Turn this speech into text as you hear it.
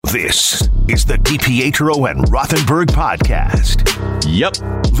This is the DiPietro and Rothenberg podcast. Yep.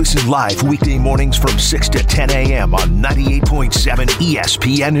 Listen live weekday mornings from 6 to 10 a.m. on 98.7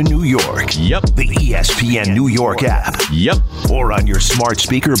 ESPN in New York. Yep. The ESPN New York app. Yep. Or on your smart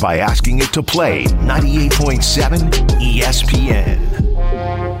speaker by asking it to play 98.7 ESPN.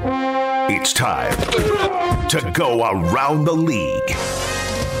 It's time to go around the league.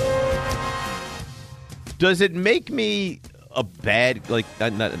 Does it make me a bad, like,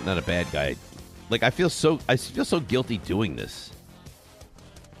 not a bad guy? Like, I feel so guilty doing this.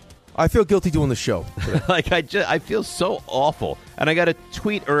 I feel guilty doing the show. Like, I feel so awful. And I got a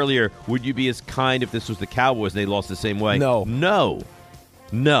tweet earlier, would you be as kind if this was the Cowboys and they lost the same way? No,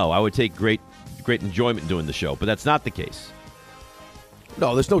 I would take great enjoyment in doing the show, but that's not the case.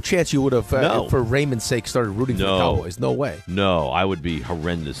 No, there's no chance you would have, for Raymond's sake, started rooting for the Cowboys. No way. No, I would be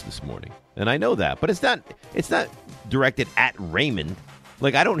horrendous this morning. And I know that. But it's not directed at Raymond.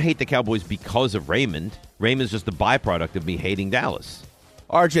 Like, I don't hate the Cowboys because of Raymond. Raymond's just the byproduct of me hating Dallas.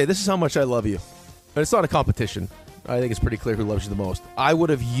 RJ, this is how much I love you. And it's not a competition. I think it's pretty clear who loves you the most. I would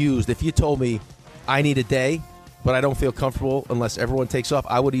have used, if you told me I need a day, but I don't feel comfortable unless everyone takes off,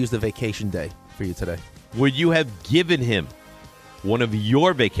 I would have used a vacation day for you today. Would you have given him one of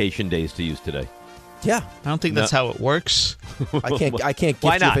your vacation days to use today? Yeah. I don't think that's how it works. I can't gift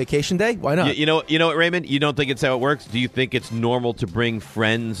you a vacation day. Why not? You know what, Raymond? You don't think it's how it works? Do you think it's normal to bring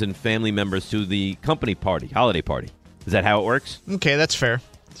friends and family members to the company party, holiday party? Is that how it works? Okay, that's fair.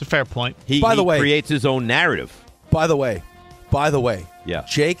 It's a fair point. He creates his own narrative. By the way, yeah,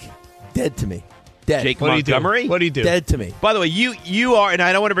 Jake, dead to me. Dead. Jake Montgomery? What do you do? Dead to me. By the way, you are, and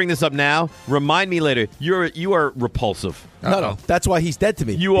I don't want to bring this up now. Remind me later. You are repulsive. No. That's why he's dead to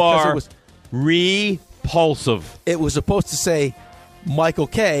me. You are repulsive. It was supposed to say Michael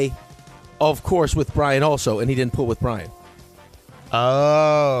K, of course, with Brian also, and he didn't put with Brian.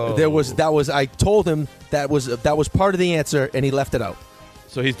 Oh. I told him that was part of the answer, and he left it out.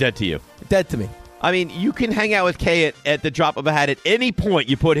 So he's dead to you. Dead to me. I mean, you can hang out with Kay at the drop of a hat at any point.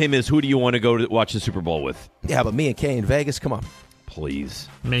 You put him as who do you want to go to watch the Super Bowl with? Yeah, but me and Kay in Vegas, come on. Please.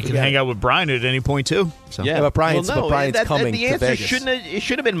 I mean, you can hang out with Brian at any point, too. So. Yeah, but Brian's coming the to answer Vegas. It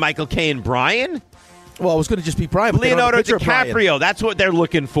should have been Michael Kay and Brian. Well, it was going to just be Brian. But Leonardo DiCaprio. That's what they're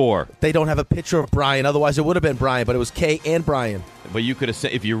looking for. They don't have a picture of Brian. Otherwise, it would have been Brian, but it was Kay and Brian. But you could have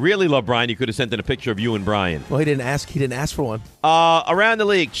sent, if you really love Brian, you could have sent in a picture of you and Brian. Well, he didn't ask for one. Around the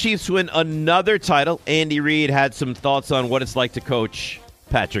league, Chiefs win another title. Andy Reid had some thoughts on what it's like to coach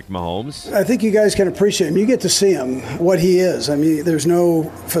Patrick Mahomes. I think you guys can appreciate him. You get to see him, what he is. I mean, there's no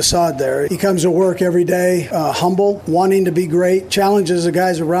facade there. He comes to work every day, humble, wanting to be great, challenges the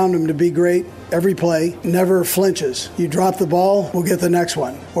guys around him to be great. Every play, never flinches. You drop the ball, we'll get the next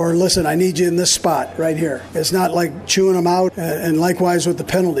one. Or listen, I need you in this spot right here. It's not like chewing them out, and likewise with the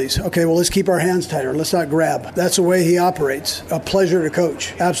penalties. Okay, well, let's keep our hands tighter. Let's not grab. That's the way he operates. A pleasure to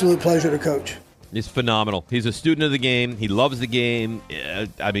coach. Absolute pleasure to coach. He's phenomenal. He's a student of the game. He loves the game.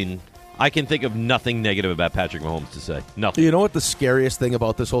 I mean, I can think of nothing negative about Patrick Mahomes to say. Nothing. You know what the scariest thing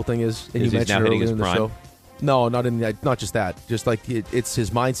about this whole thing is? And you mentioned earlier in the show. No, not just that. Just like it's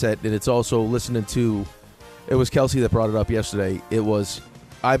his mindset, and it's also listening to. It was Kelsey that brought it up yesterday. It was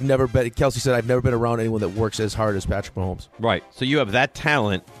Kelsey said, I've never been around anyone that works as hard as Patrick Mahomes. Right. So you have that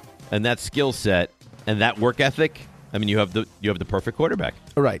talent and that skill set and that work ethic. I mean, you have the perfect quarterback.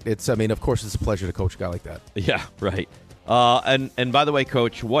 Right. Of course, it's a pleasure to coach a guy like that. Yeah. Right. And by the way,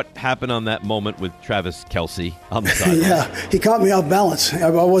 Coach, what happened on that moment with Travis Kelce on the sideline? Yeah, he caught me off balance. I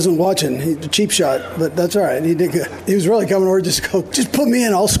wasn't watching. Cheap shot, but that's all right. He did good. He was really coming over just put me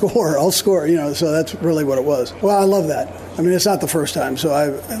in. I'll score. So that's really what it was. Well, I love that. I mean, it's not the first time. So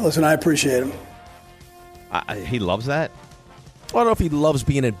I appreciate him. He loves that. I don't know if he loves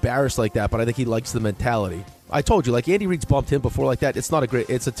being embarrassed like that, but I think he likes the mentality. I told you, like Andy Reid's bumped him before like that. It's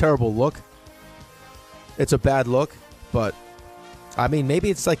a terrible look. It's a bad look. But, I mean, maybe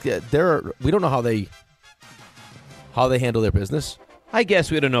it's like we don't know how they handle their business. I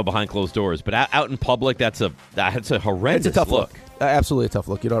guess we don't know behind closed doors, but out in public, that's a horrendous It's a tough look. Absolutely a tough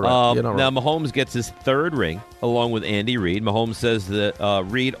look. You're not right. Now, Mahomes gets his third ring along with Andy Reid. Mahomes says that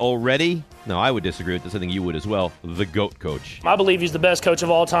Reid already, no, I would disagree with this. I think you would as well, the GOAT coach. I believe he's the best coach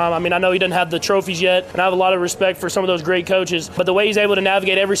of all time. I mean, I know he doesn't have the trophies yet, and I have a lot of respect for some of those great coaches, but the way he's able to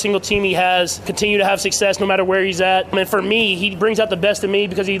navigate every single team he has, continue to have success no matter where he's at. I mean, for me, he brings out the best in me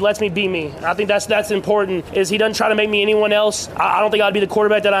because he lets me be me. And I think that's important, is he doesn't try to make me anyone else. I don't think I'd be the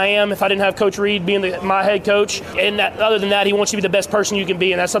quarterback that I am if I didn't have Coach Reid being my head coach. And other than that, he wants you to be the best person you can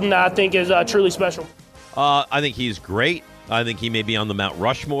be, and that's something that I think is truly special. I think he's great. I think he may be on the Mount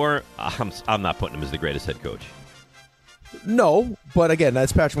Rushmore. I'm not putting him as the greatest head coach. No, but again,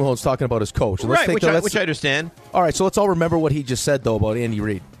 that's Patrick Mahomes talking about his coach. Right, which I understand. All right, so let's all remember what he just said, though, about Andy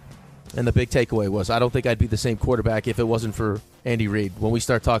Reid. And the big takeaway was, I don't think I'd be the same quarterback if it wasn't for Andy Reid. When we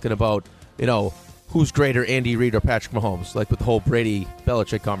start talking about, who's greater, Andy Reid or Patrick Mahomes, like with the whole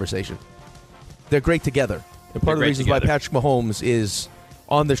Brady-Belichick conversation. They're great together. And part of the reasons why Patrick Mahomes is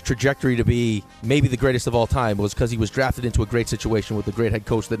on this trajectory to be maybe the greatest of all time was because he was drafted into a great situation with a great head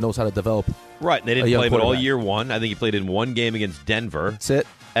coach that knows how to develop. Right, and they didn't play him all year one. I think he played in one game against Denver. That's it.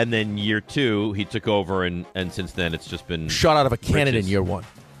 And then year two, he took over, and since then it's just been shot out of a cannon in year one.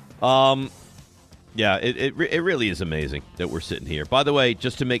 Yeah, it really is amazing that we're sitting here. By the way,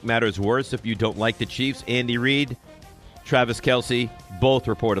 just to make matters worse, if you don't like the Chiefs, Andy Reid, Travis Kelce, both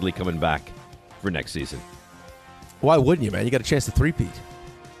reportedly coming back for next season. Why wouldn't you, man? You got a chance to three-peat.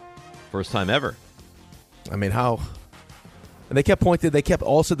 First time ever. I mean, how? And they kept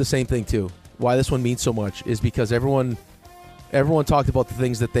all said the same thing, too. Why this one means so much is because everyone talked about the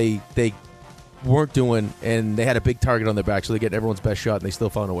things that they weren't doing, and they had a big target on their back, so they get everyone's best shot, and they still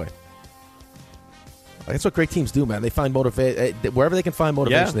found a way. That's what great teams do, man. They find motivation. Wherever they can find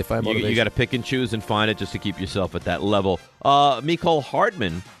motivation, they find motivation. You got to pick and choose and find it just to keep yourself at that level. Mecole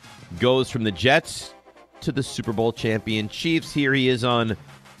Hardman goes from the Jets to the Super Bowl champion Chiefs. Here he is on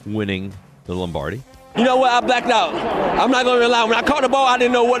winning the Lombardi. You know what? I blacked out. I'm not going to lie. When I caught the ball, I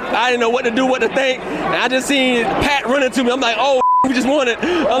didn't know what to do, what to think. And I just seen Pat running to me. I'm like, oh, we just won it.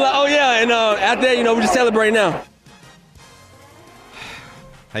 I'm like, oh, yeah. And after that, we just celebrate now.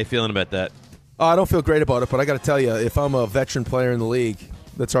 How you feeling about that? I don't feel great about it, but I got to tell you, if I'm a veteran player in the league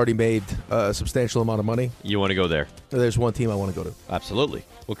that's already made a substantial amount of money, you want to go there. There's one team I want to go to. Absolutely.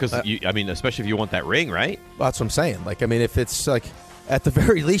 Well, because especially if you want that ring, right? Well, that's what I'm saying. If it's at the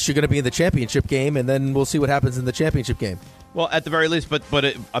very least, you're going to be in the championship game, and then we'll see what happens in the championship game. Well, at the very least, but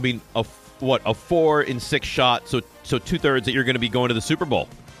a 4 in 6 shot, so 2/3 that you're going to be going to the Super Bowl.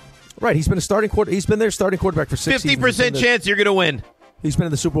 Right. He's been their starting quarterback for 6 seasons. 50% chance you're going to win. He's been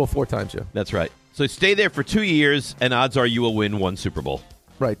in the Super Bowl 4 times, yeah. That's right. So stay there for 2 years, and odds are you will win 1 Super Bowl.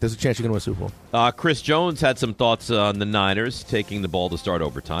 Right. There's a chance you're going to win a Super Bowl. Chris Jones had some thoughts on the Niners taking the ball to start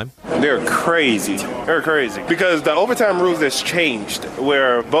overtime. They're crazy. Because the overtime rules has changed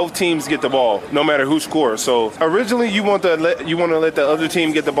where both teams get the ball, no matter who scores. So originally you want to let the other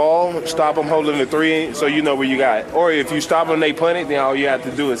team get the ball, stop them holding the 3 so you know where you got it. Or if you stop them, they punt it, then all you have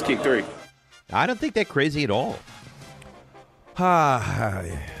to do is kick 3. I don't think they're crazy at all.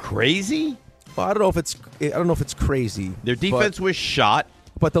 Crazy? Well, I don't know if it's crazy. Their defense was shot.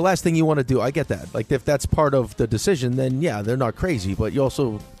 But the last thing you want to do, I get that. If that's part of the decision, then yeah, they're not crazy. But you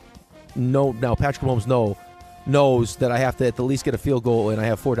also know now Patrick Mahomes knows that I have to at the least get a field goal, and I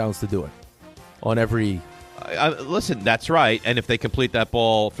have 4 downs to do it on every. Listen, that's right. And if they complete that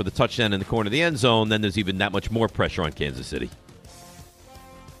ball for the touchdown in the corner of the end zone, then there's even that much more pressure on Kansas City.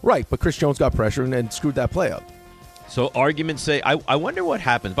 Right, but Chris Jones got pressure and screwed that play up. So arguments say, I wonder what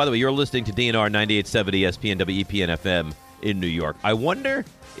happens. By the way, you're listening to DNR 98.7 ESPN WEPN FM in New York. I wonder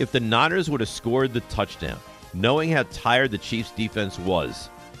if the Niners would have scored the touchdown, knowing how tired the Chiefs' defense was,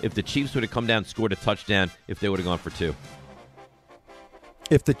 if the Chiefs would have come down and scored a touchdown, if they would have gone for 2.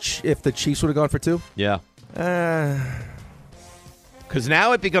 If the Chiefs would have gone for 2? Yeah. Because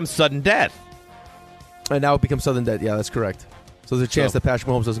now it becomes sudden death. And now it becomes sudden death. Yeah, that's correct. So there's a chance that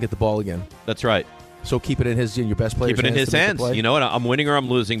Patrick Mahomes doesn't get the ball again. That's right. So keep it in your best player's hands. Keep it in his hands. You know what? I'm winning or I'm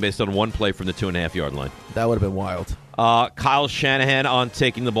losing based on one play from the 2.5-yard line. That would have been wild. Kyle Shanahan on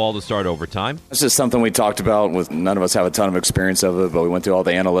taking the ball to start overtime. It's just something we talked about. None of us have a ton of experience of it, but we went through all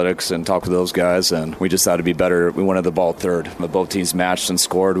the analytics and talked with those guys, and we just thought it'd be better. We wanted the ball third. But both teams matched and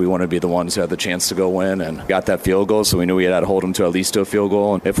scored. We wanted to be the ones who had the chance to go win and got that field goal, so we knew we had to hold them to at least to a field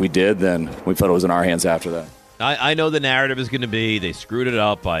goal. And if we did, then we felt it was in our hands after that. I know the narrative is going to be they screwed it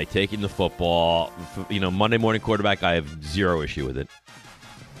up by taking the football. Monday morning quarterback, I have zero issue with it.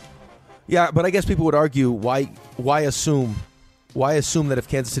 Yeah, but I guess people would argue, why assume that if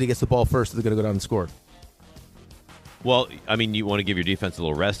Kansas City gets the ball first, they're going to go down and score? Well, I mean, you want to give your defense a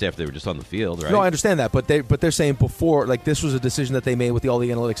little rest after they were just on the field, right? No, I understand that, but they're saying before, this was a decision that they made with all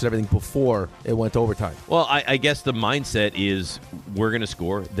the analytics and everything before it went to overtime. Well, I guess the mindset is we're going to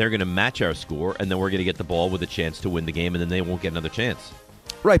score, they're going to match our score, and then we're going to get the ball with a chance to win the game, and then they won't get another chance.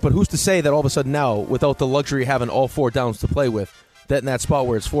 Right, but who's to say that all of a sudden now, without the luxury of having all 4 downs to play with, that in that spot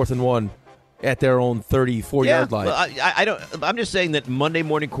where it's 4th and 1 at their own 34-yard line. Well, I'm just saying that Monday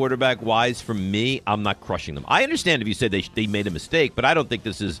morning quarterback-wise, for me, I'm not crushing them. I understand if you said they made a mistake, but I don't think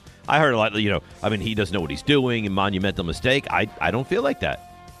this is – I heard a lot, he doesn't know what he's doing, a monumental mistake. I don't feel like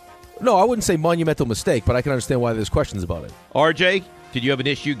that. No, I wouldn't say monumental mistake, but I can understand why there's questions about it. RJ, did you have an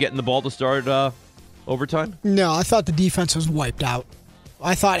issue getting the ball to start overtime? No, I thought the defense was wiped out.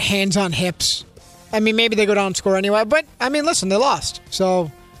 I thought hands on hips. I mean, maybe they go down and score anyway, but, I mean, listen, they lost.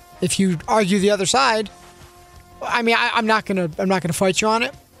 So if you argue the other side, I mean, I'm not gonna fight you on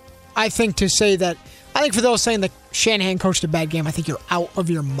it. I think for those saying that Shanahan coached a bad game, I think you're out of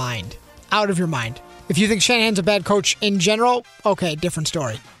your mind. Out of your mind. If you think Shanahan's a bad coach in general, okay, different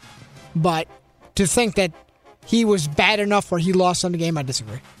story. But to think that he was bad enough where he lost on the game, I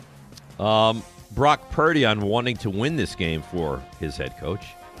disagree. Brock Purdy on wanting to win this game for his head coach.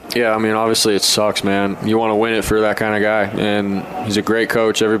 Yeah, I mean, obviously it sucks, man. You want to win it for that kind of guy, and he's a great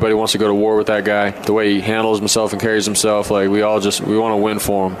coach. Everybody wants to go to war with that guy. The way he handles himself and carries himself, like we want to win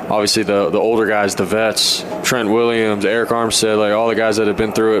for him. Obviously, the older guys, the vets, Trent Williams, Eric Armstead, like all the guys that have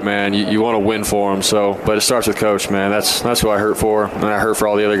been through it, man. You want to win for them. So, but it starts with coach, man. That's who I hurt for, and I hurt for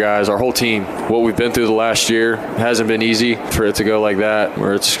all the other guys. Our whole team. What we've been through the last year hasn't been easy for it to go like that,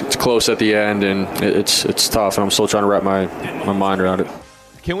 where it's close at the end, and it's tough. And I'm still trying to wrap my mind around it.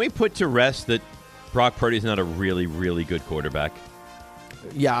 Can we put to rest that Brock Purdy's not a really, really good quarterback?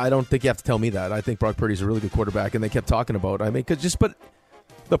 Yeah, I don't think you have to tell me that. I think Brock Purdy's a really good quarterback, and they kept talking about. I mean, but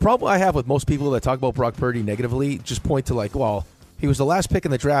the problem I have with most people that talk about Brock Purdy negatively just point to like, well, he was the last pick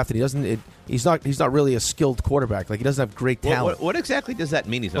in the draft, and he's not really a skilled quarterback. Like he doesn't have great talent. What exactly does that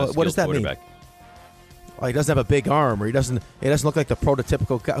mean? He's not a skilled what does that quarterback? Mean? Well, he doesn't have a big arm, or he doesn't look like the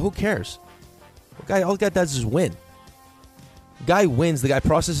prototypical guy. Who cares? All the guy does is win. Guy wins. The guy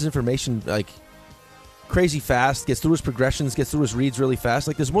processes information like crazy fast, gets through his progressions, gets through his reads really fast.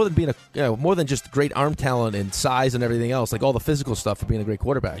 Like there's more than being more than just great arm talent and size and everything else. Like all the physical stuff for being a great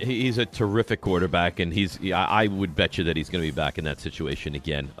quarterback. He's a terrific quarterback, and I would bet you that he's going to be back in that situation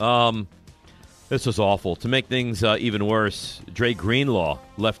again. This was awful. To make things even worse, Dre Greenlaw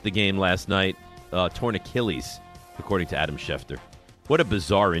left the game last night, torn Achilles, according to Adam Schefter. What a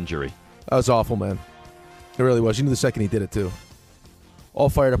bizarre injury. That was awful, man. It really was. You knew the second he did it too. All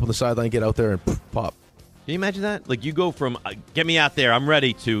fired up on the sideline, get out there and pop. Can you imagine that? Like you go from get me out there, I'm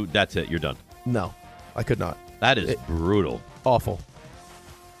ready, to that's it, you're done. No, I could not. That is brutal. Awful.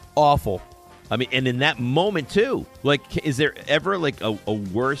 I mean, and in that moment too. Like, is there ever like a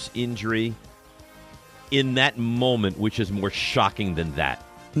worse injury in that moment, which is more shocking than that?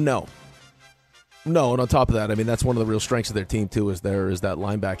 No, and on top of that, I mean, that's one of the real strengths of their team too. Is that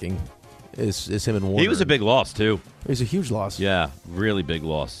linebacking. Is him and Warner. He was a big loss, too. He's a huge loss. Yeah, really big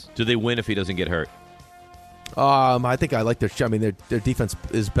loss. Do they win if he doesn't get hurt? I think I like their. I mean, their defense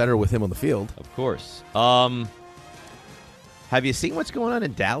is better with him on the field. Of course. Have you seen what's going on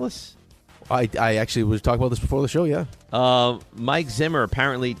in Dallas? I actually was talking about this before the show. Yeah. Mike Zimmer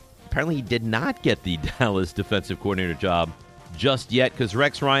apparently he did not get the Dallas defensive coordinator job just yet because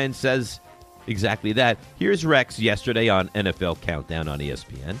Rex Ryan says exactly that. Here's Rex yesterday on NFL Countdown on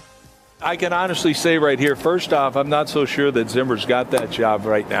ESPN. I can honestly say right here, first off, I'm not so sure that Zimmer's got that job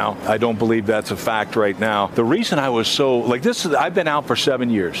right now. I don't believe that's a fact right now. The reason I was so, I've been out for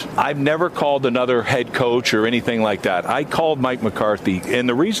 7 years. I've never called another head coach or anything like that. I called Mike McCarthy, and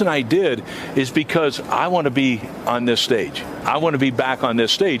the reason I did is because I want to be on this stage. I want to be back on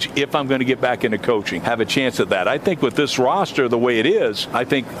this stage if I'm going to get back into coaching, have a chance at that. I think with this roster the way it is, I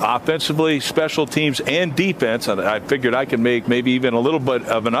think offensively, special teams, and defense, and I figured I could make maybe even a little bit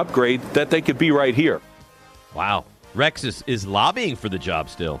of an upgrade that they could be right here. Wow. Rex is lobbying for the job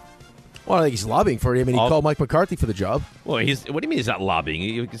still. Well, I think he's lobbying for it. I mean, he called Mike McCarthy for the job. Well, what do you mean he's not lobbying?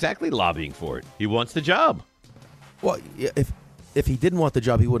 He's exactly lobbying for it. He wants the job. Well, if he didn't want the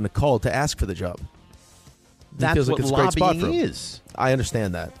job, he wouldn't have called to ask for the job. That's feels what like it's a great spot for lobbying him. is. I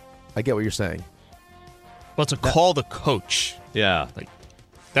understand that. I get what you're saying. Well, to call the coach. Yeah. I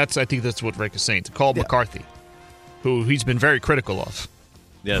think that's what Rick is saying. To call McCarthy, who he's been very critical of.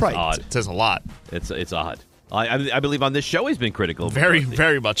 Yeah, it's odd. It says a lot. It's odd. I believe on this show he's been critical. Very,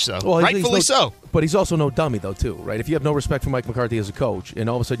 very much so. Well, rightfully so. But he's also no dummy, though, too, right? If you have no respect for Mike McCarthy as a coach, and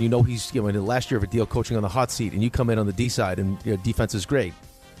all of a sudden you know he's in the last year of a deal coaching on the hot seat, and you come in on the D side and your defense is great,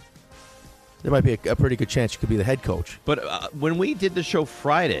 there might be a pretty good chance you could be the head coach. But when we did the show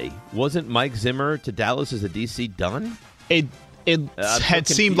Friday, wasn't Mike Zimmer to Dallas as a DC done? It had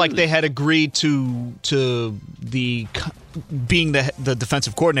seemed like they had agreed to the being the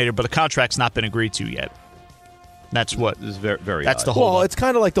defensive coordinator, but the contract's not been agreed to yet. That's what is very, very. That's odd. the whole. Well, it's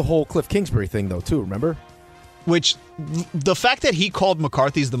kind of like the whole Cliff Kingsbury thing, though, too. Remember? Which the fact that he called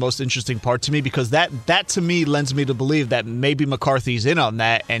McCarthy is the most interesting part to me, because that to me lends me to believe that maybe McCarthy's in on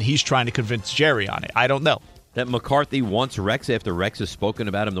that and he's trying to convince Jerry on it. I don't know. That McCarthy wants Rex after Rex has spoken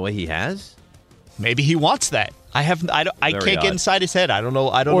about him the way he has? Maybe he wants that. I can't get inside his head. I don't know.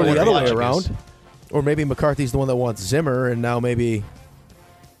 Or know the what other way logic around. is. Or maybe McCarthy's the one that wants Zimmer, and now maybe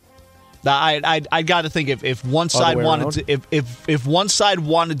I got to think if one side wanted if one side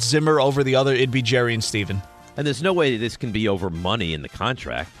wanted Zimmer over the other, it'd be Jerry and Steven. And there's no way this can be over money in the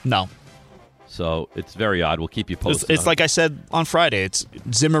contract. No. So it's very odd. We'll keep you posted. It's like I said on Friday. It's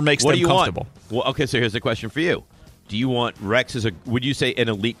Zimmer makes them comfortable. Well, okay, so here's a question for you. Do you want Rex would you say an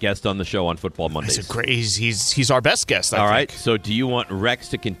elite guest on the show on Football Mondays? He's our best guest, I think. All right, so do you want Rex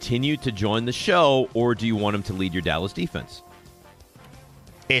to continue to join the show, or do you want him to lead your Dallas defense?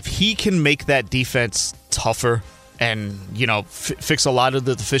 If he can make that defense tougher and, fix a lot of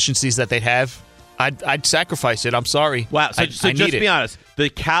the deficiencies that they have, I'd sacrifice it. I'm sorry. Wow. So just be honest. The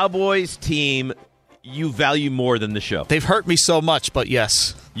Cowboys team you value more than the show. They've hurt me so much, but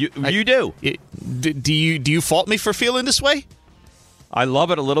yes. You do. Do you fault me for feeling this way? I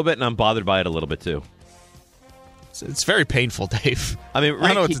love it a little bit, and I'm bothered by it a little bit, too. It's very painful, Dave. I mean, Rick, I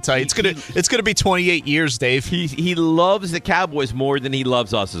don't know what to tell you. It's gonna be 28 years, Dave. He loves the Cowboys more than he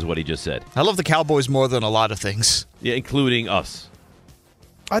loves us, is what he just said. I love the Cowboys more than a lot of things. Yeah, including us.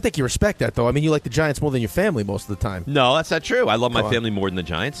 I think you respect that, though. I mean, you like the Giants more than your family most of the time. No, that's not true. I love my family more than the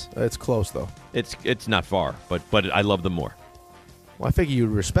Giants. It's close, though. It's not far, but I love them more. Well, I figure you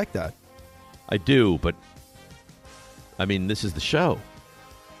respect that. I do, but I mean, this is the show.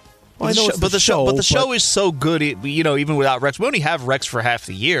 Well, I know the show is so good. Even without Rex, we only have Rex for half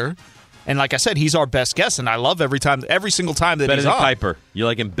the year, and like I said, he's our best guest, and I love every single time that he's on. Better than Kuiper. You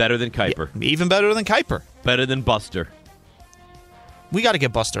like him better than Kuiper. Yeah, even better than Kuiper. Better than Buster. We got to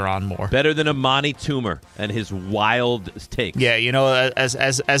get Buster on more. Better than Amani Toomer and his wild takes. Yeah,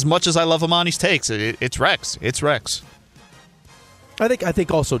 as much as I love Amani's takes, it's Rex. It's Rex. I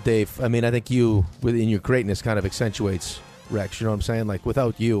think also, Dave. I mean, I think you, within your greatness, kind of accentuates Rex. You know what I'm saying? Like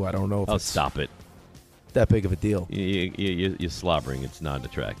without you, I don't know. If stop it. That big of a deal. You're slobbering. It's not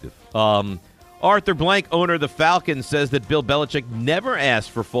attractive. Arthur Blank, owner of the Falcons, says that Bill Belichick never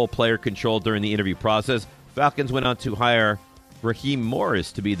asked for full player control during the interview process. Falcons went on to hire Raheem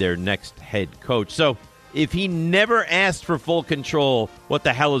Morris to be their next head coach. So if he never asked for full control, what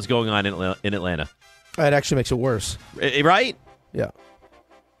the hell is going on in Atlanta? It actually makes it worse. Right? Yeah.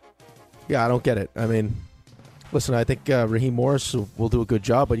 Yeah, I don't get it. I mean, listen, I think Raheem Morris will do a good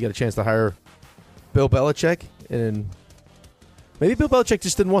job, but you got a chance to hire Bill Belichick, and maybe Bill Belichick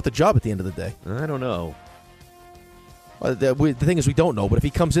just didn't want the job at the end of the day. I don't know. The thing is, we don't know, but if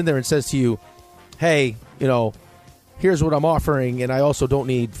he comes in there and says to you, hey, here's what I'm offering, and I also don't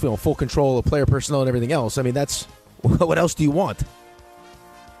need full control of player personnel and everything else. I mean, that's what else do you want?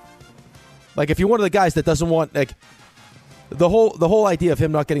 Like, if you're one of the guys that doesn't want, like, the whole idea of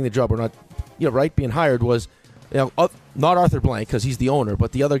him not getting the job or not, being hired was, not Arthur Blank because he's the owner,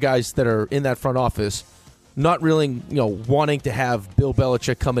 but the other guys that are in that front office, not really, wanting to have Bill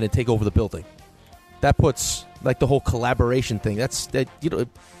Belichick come in and take over the building. That puts like the whole collaboration thing. What are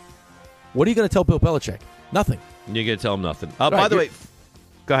you going to tell Bill Belichick? Nothing. You're going to tell him nothing. By the way,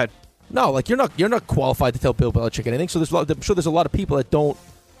 go ahead. No, like you're not qualified to tell Bill Belichick anything. So I'm sure there's a lot of people that don't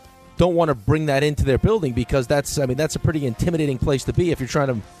want to bring that into their building because that's a pretty intimidating place to be if you're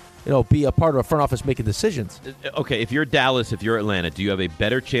trying to be a part of a front office making decisions. Okay, if you're Dallas, if you're Atlanta, do you have a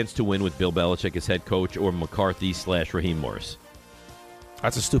better chance to win with Bill Belichick as head coach or McCarthy/Raheem Morris?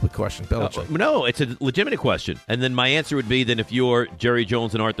 That's a stupid question, Belichick. No, it's a legitimate question. And then my answer would be, then if you're Jerry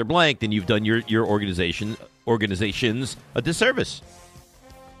Jones and Arthur Blank, then you've done your organizations a disservice.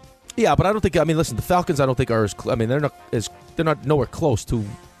 Yeah, but I don't think. I mean, listen, the Falcons, I don't think are as. I mean, they're not nowhere close to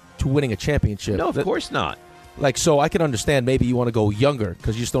winning a championship. No, of course not. Like, so I can understand maybe you want to go younger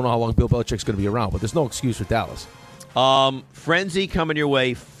because you just don't know how long Bill Belichick's going to be around. But there's no excuse for Dallas. Frenzy coming your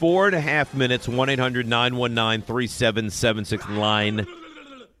way. 4.5 minutes. 1-800-919-3776. Line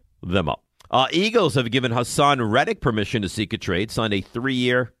them up. Eagles have given Hassan Reddick permission to seek a trade. Signed a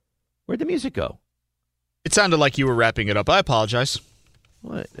 3-year. Where'd the music go? It sounded like you were wrapping it up. I apologize.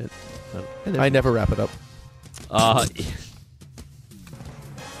 What? I never wrap it up.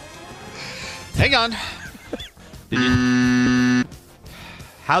 Hang on.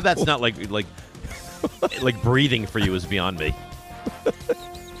 How that's not like breathing for you is beyond me.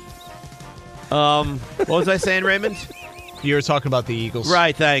 What was I saying, Raymond? You were talking about the Eagles.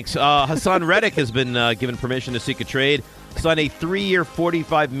 Right, thanks. Hassan Reddick has been given permission to seek a trade. Signed a 3-year,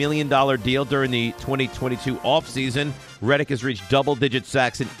 $45 million deal during the 2022 offseason. Reddick has reached double-digit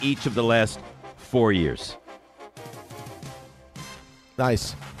sacks in each of the last 4 years.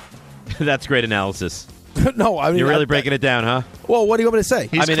 Nice. That's great analysis. No, I mean, you're really breaking it down, huh? Well, what do you want me to say?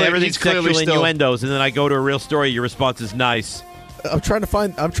 Everything's sexual innuendos, and then I go to a real story. Your response is nice. I'm trying to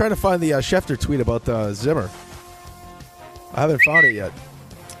find the Schefter tweet about Zimmer. I haven't found it yet.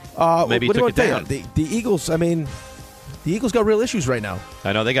 Maybe he took it down. The Eagles. I mean, The Eagles got real issues right now.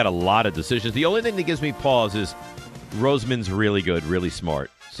 I know they got a lot of decisions. The only thing that gives me pause is Roseman's really good, really smart.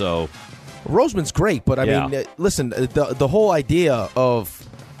 So Roseman's great, but I mean, listen, the whole idea of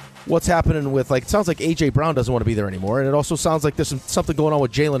what's happening with, like, it sounds like A.J. Brown doesn't want to be there anymore, and it also sounds like there's something going on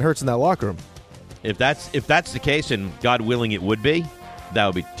with Jalen Hurts in that locker room. If that's the case, and God willing it would be, that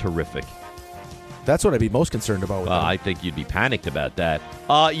would be terrific. That's what I'd be most concerned about with them. I think you'd be panicked about that.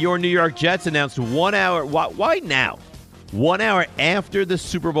 Your New York Jets announced 1 hour. Why now? 1 hour after the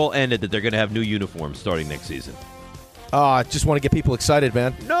Super Bowl ended that they're going to have new uniforms starting next season. I just want to get people excited,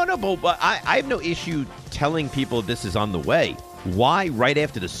 man. No, but I have no issue telling people this is on the way. Why right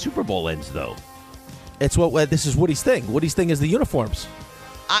after the Super Bowl ends, though? It's this is Woody's thing. Woody's thing is the uniforms.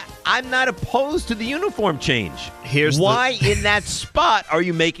 I'm not opposed to the uniform change. Here's why in that spot are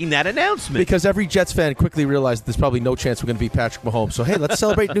you making that announcement? Because every Jets fan quickly realized there's probably no chance we're going to beat Patrick Mahomes. So, hey, let's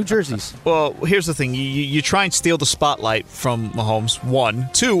celebrate new jerseys. Well, here's the thing. You try and steal the spotlight from Mahomes, 1.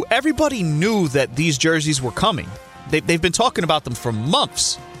 2, everybody knew that these jerseys were coming. They've been talking about them for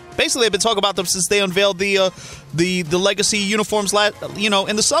months. Basically, they've been talking about them since they unveiled the legacy uniforms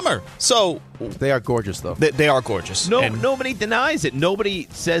in the summer. So they are gorgeous, though. They are gorgeous. Nobody denies it. Nobody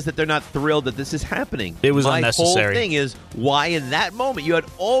says that they're not thrilled that this is happening. It was unnecessary. My whole thing is why in that moment you had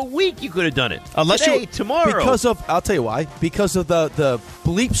all week you could have done it. Unless today, tomorrow. Because of I'll tell you why. Because of the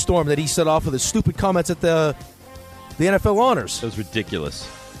bleep storm that he set off with his stupid comments at the NFL honors. It was ridiculous.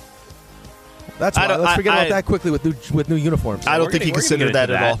 That's why. Let's forget about that quickly with new uniforms. I don't think he considered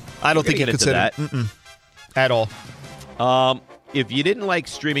that at all. I don't think he considered that at all. If you didn't like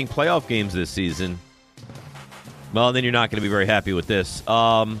streaming playoff games this season, well, then you're not going to be very happy with this.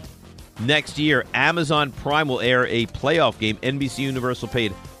 Next year, Amazon Prime will air a playoff game. NBC Universal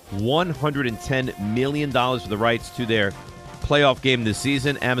paid $110 million for the rights to their playoff game this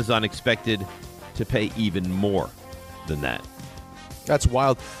season. Amazon expected to pay even more than that. That's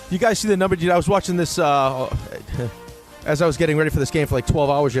wild. You guys see the number? I was watching this as I was getting ready for this game for like 12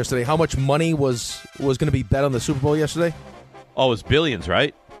 hours yesterday. How much money was going to be bet on the Super Bowl yesterday? Oh, it was billions,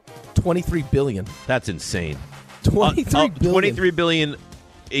 right? $23 billion. That's insane. $23 billion,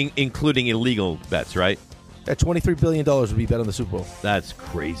 including illegal bets, right? Yeah, $23 billion would be bet on the Super Bowl. That's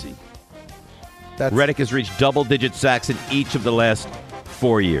crazy. Reddick has reached double-digit sacks in each of the last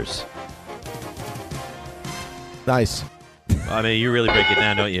 4 years. Nice. I mean, you really break it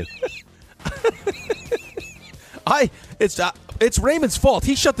down, don't you? It's Raymond's fault.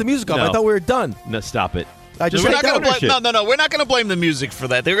 He shut the music off. No. I thought we were done. No, stop it. We're not going to blame the music for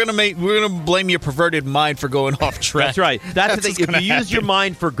that. We're going to blame your perverted mind for going off track. That's right. That's the thing. If you use your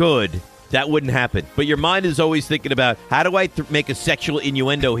mind for good, that wouldn't happen. But your mind is always thinking about how do I make a sexual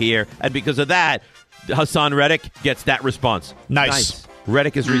innuendo here, and because of that, Hassan Reddick gets that response. Nice.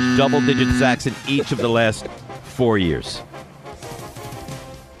 Reddick has reached double-digit sacks in each of the last 4 years.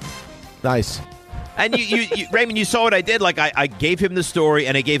 Nice. And you Raymond, you saw what I did. Like I gave him the story,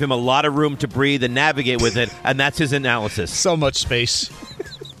 and I gave him a lot of room to breathe and navigate with it, and that's his analysis. So much space.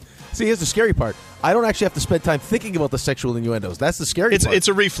 See, here's the scary part. I don't actually have to spend time thinking about the sexual innuendos. That's the scary part. It's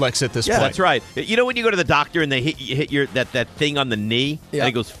a reflex at this point. That's right. You know when you go to the doctor and they hit your that thing on the knee, and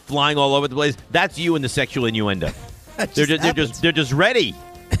it goes flying all over the place? That's you in the sexual innuendo. They're just ready.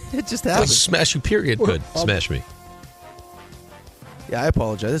 It just happens. Smash you, period. Good. Smash me. Yeah, I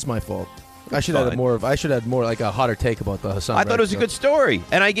apologize. It's my fault. I should have more like a hotter take about the Hassan. I thought it was a good story,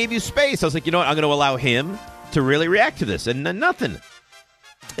 and I gave you space. I was like, you know what? I'm going to allow him to really react to this, and then nothing.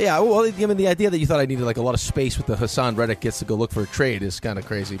 Yeah, well, I mean, the idea that you thought I needed like a lot of space with the Hassan Reddick gets to go look for a trade is kind of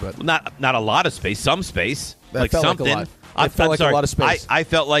crazy, but not a lot of space, some space, like something. Like a lot of space. I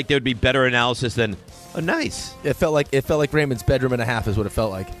felt like there would be better analysis than nice. It felt like Raymond's bedroom and a half is what it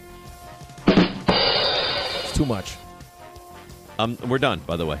felt like. It's too much. We're done,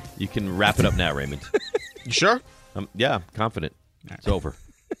 by the way. You can wrap it up now, Raymond. You sure? Yeah, I'm confident. It's over.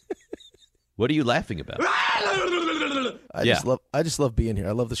 What are you laughing about? I just love being here.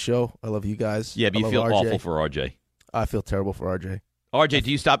 I love the show. I love you guys. Yeah, but you feel awful for RJ. I feel terrible for RJ. RJ,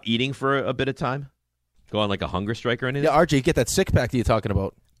 do you stop eating for a bit of time? Go on like a hunger strike or anything? Yeah, RJ, get that six pack that you're talking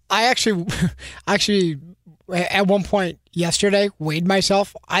about. I actually, at one point yesterday, weighed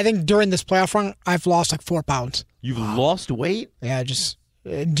myself. I think during this playoff run, I've lost like 4 pounds. You've lost weight? Yeah, just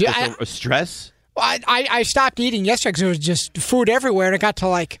a stress? I stopped eating yesterday because there was just food everywhere, and it got to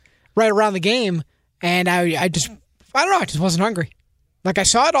like right around the game, and I don't know, I just wasn't hungry. Like I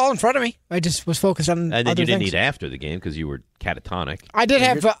saw it all in front of me. I just was focused on and then other you didn't things. eat after the game because you were catatonic.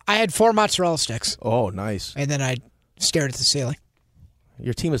 I had 4 mozzarella sticks. Oh, nice. And then I stared at the ceiling.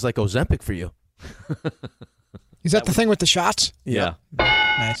 Your team is like Ozempic for you. Is that the thing with the shots? Yeah.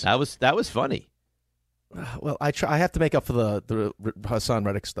 Nice. That was funny. Well, I have to make up for the Hassan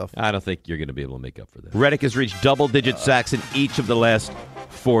Reddick stuff. I don't think you're going to be able to make up for that. Reddick has reached double-digit sacks in each of the last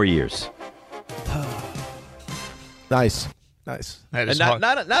 4 years. Nice. That is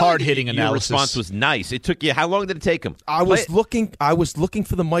not hard-hitting analysis. Your response was nice. It took you. How long did it take him? I was looking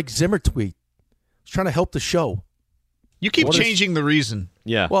for the Mike Zimmer tweet. I was trying to help the show. You keep changing the reason.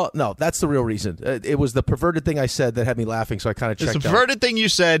 Yeah. Well, no, that's the real reason. It was the perverted thing I said that had me laughing, so I kind of checked out. It's a perverted thing you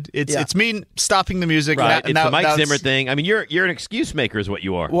said. It's me stopping the music. Right. It's the Mike Zimmer thing. I mean, you're an excuse maker is what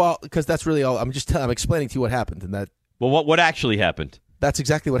you are. Well, because that's really all. I'm explaining to you what happened. And that. Well, what actually happened? That's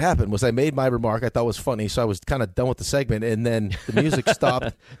exactly what happened. Was I made my remark I thought was funny, so I was kind of done with the segment, and then the music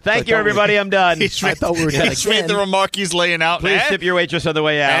stopped. Thank you, everybody. I'm done. I thought we were done He's made the remark he's laying out. Please tip your waitress on the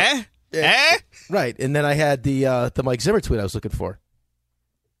way out. Right, and then I had the Mike Zimmer tweet I was looking for.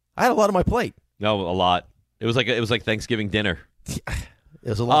 I had a lot on my plate. No, a lot. It was like Thanksgiving dinner. It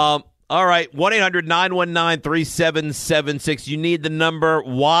was a lot. All right, 1-800-919-3776. You need the number.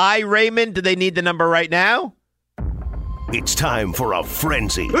 Why, Raymond? Do they need the number right now? It's time for a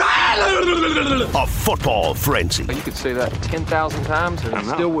frenzy. A football frenzy. You could say that 10,000 times and it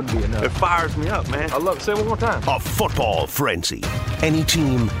still wouldn't be enough. It fires me up, man. I love it. Say it one more time. A football frenzy. Any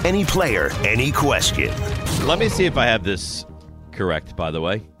team, any player, any question. Let me see if I have this correct, by the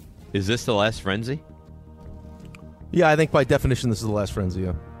way. Is this the last frenzy? Yeah, I think by definition this is the last frenzy,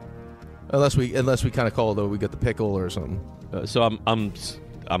 yeah. Unless we kind of call it, we get the pickle or something. So I'm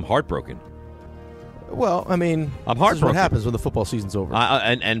heartbroken. Well, I mean, I'm heartbroken. This is what happens when the football season's over.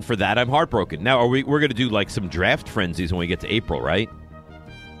 And for that, I'm heartbroken. Now, we're going to do like some draft frenzies when we get to April, right?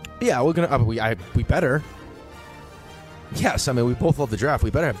 Yeah, we're gonna. We better. Yes, I mean we both love the draft. We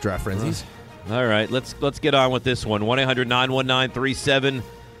better have draft frenzies. All right, let's get on with this one.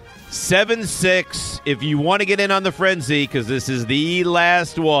 1-800-919-3776. If you want to get in on the frenzy, because this is the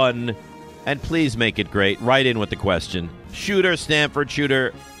last one, and please make it great. Write in with the question. Shooter, Stanford,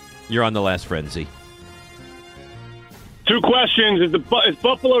 shooter. You're on the last frenzy. 2 questions. Is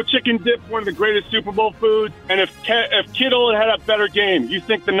Buffalo chicken dip one of the greatest Super Bowl foods? And if Kittle had a better game, you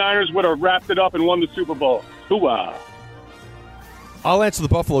think the Niners would have wrapped it up and won the Super Bowl? Hoo-ah. I'll answer the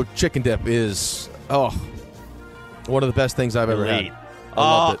Buffalo chicken dip is, one of the best things I've ever had. I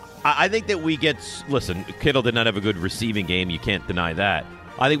loved it. I think that we get, listen, Kittle did not have a good receiving game. You can't deny that.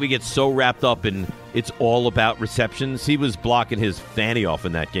 I think we get so wrapped up in it's all about receptions. He was blocking his fanny off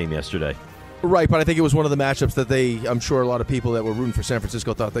in that game yesterday. Right, but I think it was one of the matchups that I'm sure a lot of people that were rooting for San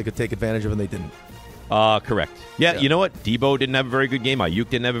Francisco thought they could take advantage of, and they didn't. Correct. Yeah, you know what? Debo didn't have a very good game.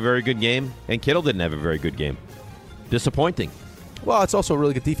 Ayuk didn't have a very good game. And Kittle didn't have a very good game. Disappointing. Well, it's also a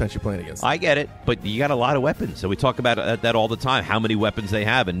really good defense you're playing against. I get it, but you got a lot of weapons. So we talk about that all the time, how many weapons they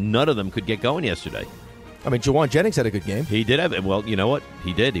have, and none of them could get going yesterday. I mean, Jawan Jennings had a good game. He did have, well, you know what?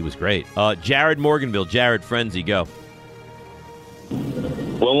 He did. He was great. Jared Morganville. Jared, frenzy, go.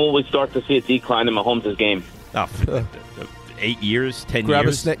 When will we start to see a decline in Mahomes' game? 8 years, 10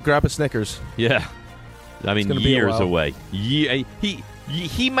 years? Grab a Snickers. Yeah. I mean, years away. He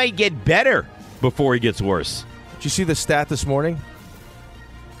might get better before he gets worse. Did you see the stat this morning?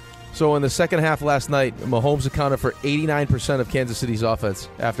 So in the second half last night, Mahomes accounted for 89% of Kansas City's offense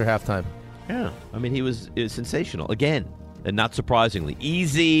after halftime. Yeah. I mean, he was sensational. Again, and not surprisingly.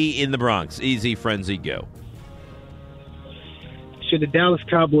 Easy in the Bronx. Easy, frenzy, go. Should the Dallas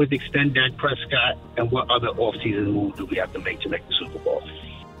Cowboys extend Dak Prescott, and what other offseason move do we have to make the Super Bowl?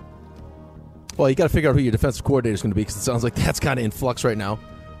 Well, you got to figure out who your defensive coordinator is going to be, because it sounds like that's kind of in flux right now.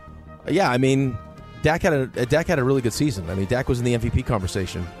 Yeah, I mean, Dak had a really good season. I mean, Dak was in the MVP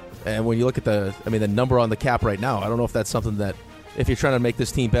conversation, and when you look at the number on the cap right now, I don't know if that's something that, if you're trying to make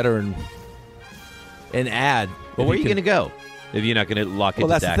this team better and add. Well, where are you going to go if you're not going to lock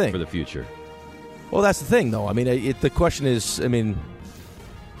into Dak for the future? Well, that's the thing, though. I mean, the question is, I mean,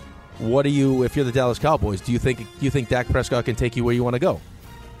 what do you, if you're the Dallas Cowboys, do you think Dak Prescott can take you where you want to go?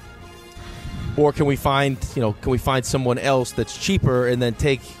 Or can we find someone else that's cheaper and then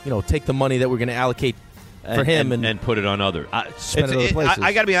take the money that we're going to allocate for him and put it on other spend it other places?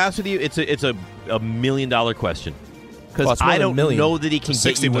 I got to be honest with you, it's a $1 million question, because I don't know that he can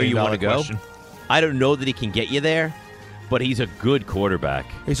get you where you want to go. I don't know that he can get you there, but he's a good quarterback.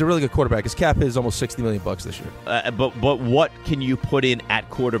 He's a really good quarterback. His cap is almost $60 million this year. But what can you put in at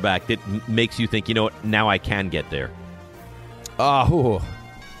quarterback that makes you think, you know what, now I can get there? I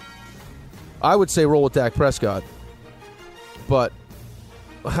would say roll with Dak Prescott, but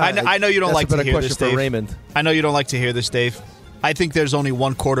I know you don't like to hear this, Dave. For Raymond. I know you don't like to hear this, Dave. I think there's only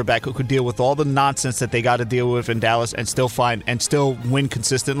one quarterback who could deal with all the nonsense that they got to deal with in Dallas and still win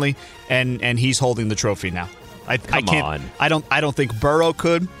consistently, and he's holding the trophy now. I can't. on. I don't think Burrow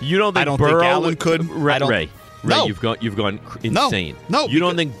could. You don't think I don't Burrow think Allen could. Ray, No. you've gone insane. No, you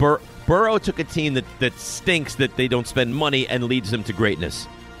don't think Burrow took a team that stinks, that they don't spend money, and leads them to greatness.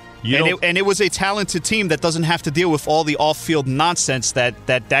 And it was a talented team that doesn't have to deal with all the off-field nonsense that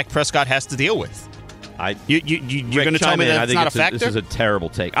Dak Prescott has to deal with. You're going to tell me that's not a factor? This is a terrible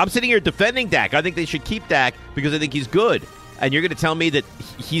take. I'm sitting here defending Dak. I think they should keep Dak because I think he's good. And you're going to tell me that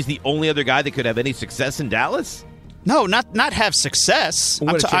he's the only other guy that could have any success in Dallas? No, not have success.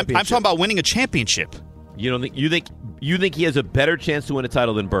 I'm talking about winning a championship. You don't think you think he has a better chance to win a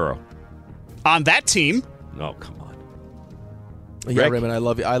title than Burrow? On that team? Oh, come on. Yeah, Rick? Raymond, I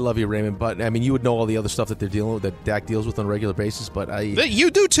love you, Raymond. But I mean, you would know all the other stuff that they're dealing with, that Dak deals with on a regular basis. But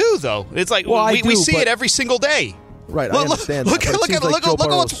you do too, though. It's like we see it every single day. Right, I understand. Look at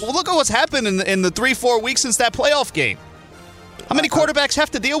what's happened in the 3-4 weeks since that playoff game. How many quarterbacks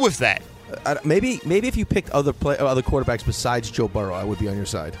have to deal with that? Maybe if you picked other quarterbacks besides Joe Burrow, I would be on your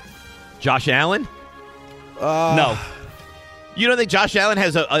side. Josh Allen? No. You don't think Josh Allen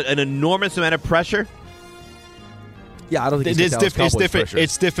has an enormous amount of pressure? Yeah, I don't think it's different.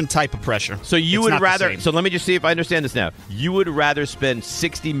 It's different type of pressure. So you would rather? So let me just see if I understand this now. You would rather spend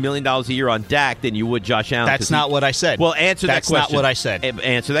 $60 million a year on Dak than you would Josh Allen? That's not what I said. Well, answer that question. That's not what I said.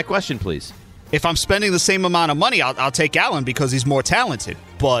 Answer that question, please. If I'm spending the same amount of money, I'll take Allen because he's more talented.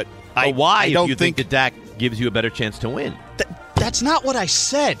 But why? I don't do you think that Dak gives you a better chance to win? That's not what I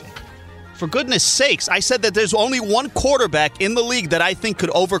said. For goodness sakes, I said that there's only one quarterback in the league that I think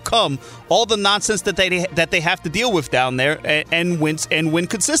could overcome all the nonsense that they have to deal with down there and win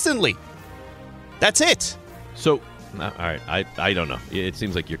consistently. That's it. So, all right, I don't know. It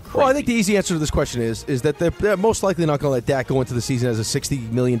seems like you're crazy. Well, I think the easy answer to this question is that they're most likely not going to let Dak go into the season as a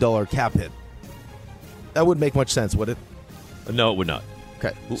 $60 million cap hit. That wouldn't make much sense, would it? No, it would not.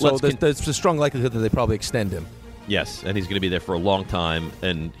 Okay. So there's a strong likelihood that they probably extend him. Yes, and he's going to be there for a long time,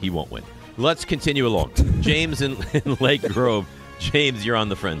 and he won't win. Let's continue along. James in Lake Grove. James, you're on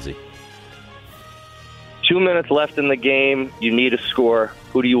the frenzy. 2 minutes left in the game. You need a score.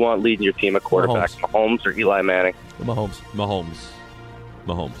 Who do you want leading your team at quarterback? Mahomes or Eli Manning? Mahomes.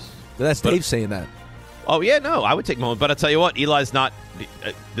 That's Dave saying that. Oh, yeah, no, I would take Mahomes. But I'll tell you what, Eli's not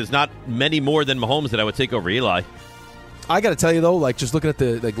there's not many more than Mahomes that I would take over Eli. I got to tell you, though, just looking at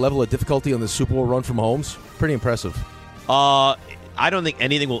the level of difficulty on the Super Bowl run from Mahomes, pretty impressive. I don't think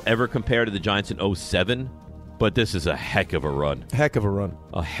anything will ever compare to the Giants in 2007, but this is a heck of a run. Heck of a run.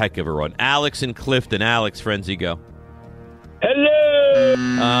 A heck of a run. Alex and Clifton. Alex, frenzy, go. Hello!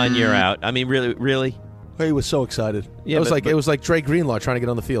 And you're out. I mean, really? He was so excited. Yeah, it was like Dre Greenlaw trying to get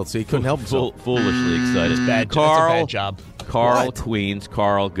on the field, so he couldn't help himself. Foolishly excited. That's a bad job. Carl, Queens.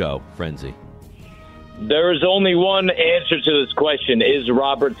 Carl, go. Frenzy. There is only one answer to this question. Is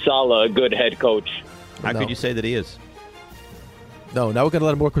Robert Saleh a good head coach? How could you say that he is? No, now we're going to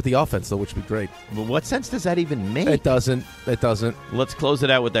let him work with the offense, though, which would be great. But what sense does that even make? It doesn't. Let's close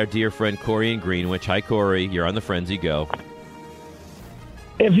it out with our dear friend Corey in Greenwich. Hi, Corey. You're on the frenzy. Go.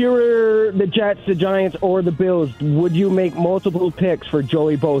 If you were the Jets, the Giants, or the Bills, would you make multiple picks for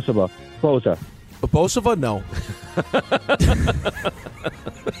Joey Bosa? Bosa? No.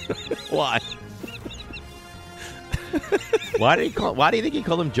 Why? Why do you think he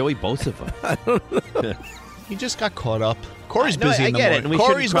called him Joey Bosa? I don't know. He just got caught up. Corey's busy in the morning. And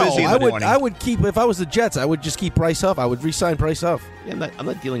Corey's busy in the morning. I would keep, if I was the Jets, I would just keep Bryce Huff. I would re-sign Bryce Huff. Yeah, I'm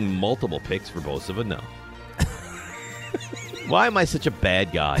not dealing multiple picks for Bosa, no. Why am I such a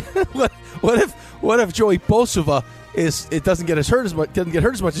bad guy? What if Joey Bosa doesn't get hurt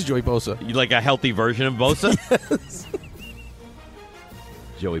as much as Joey Bosa? You like a healthy version of Bosa? Yes.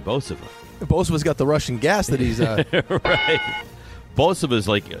 Joey Bosa. Bosa's got the Russian gas that he's right. Bosa is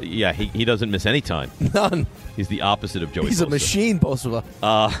like, he doesn't miss any time. None. He's the opposite of Joey Bosa. He's a machine, Bosa.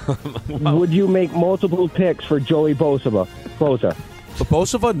 Well, would you make multiple picks for Joey Bosa? For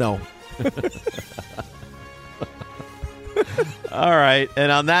Bosa? No. All right.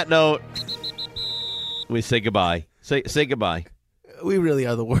 And on that note, we say goodbye. Say goodbye. We really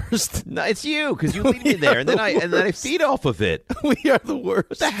are the worst. No, it's you, because you lead me there, and then I feed off of it. We are the worst.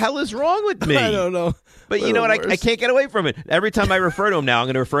 What the hell is wrong with me? I don't know. But you know what? I can't get away from it. Every time I refer to him now, I'm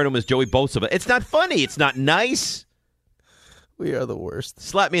going to refer to him as Joey Bosa. But it's not funny. It's not nice. We are the worst.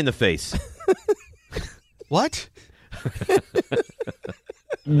 Slap me in the face. What?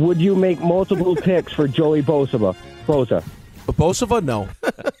 Would you make multiple picks for Joey Bosa? Bosa? No.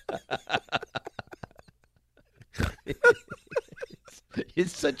 You're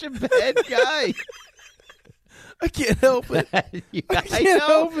such a bad guy. I can't help it. I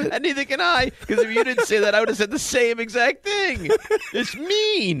know, and neither can I. Because if you didn't say that, I would have said the same exact thing. It's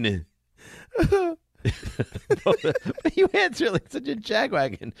mean. You answer like such a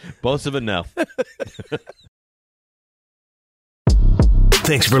jagwagon. Bosa, no.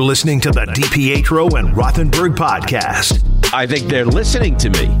 Thanks for listening to the DiPietro and Rothenberg podcast. I think they're listening to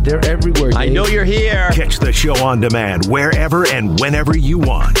me. They're everywhere, Dave. I know you're here. Catch the show on demand wherever and whenever you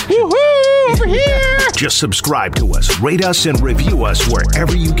want. Woohoo! Over here! Just subscribe to us, rate us, and review us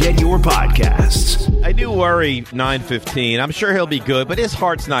wherever you get your podcasts. I do worry 9:15. I'm sure he'll be good, but his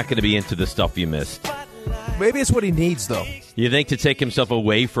heart's not going to be into the stuff you missed. Maybe it's what he needs, though. You think to take himself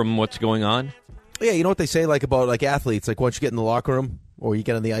away from what's going on? Yeah, you know what they say about athletes? Like once you get in the locker room or you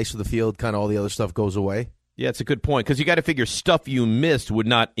get on the ice of the field, kind of all the other stuff goes away. Yeah, it's a good point because you got to figure stuff you missed would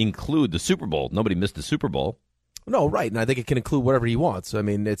not include the Super Bowl. Nobody missed the Super Bowl. No, right, and I think it can include whatever he wants. I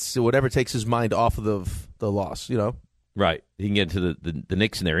mean, it's whatever takes his mind off of the loss, you know? Right. He can get into the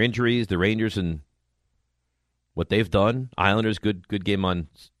Knicks and their injuries, the Rangers and what they've done. Islanders, good game on,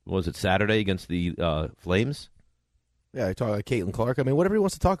 what was it, Saturday against the Flames? Yeah, I talk about Caitlin Clark. I mean, whatever he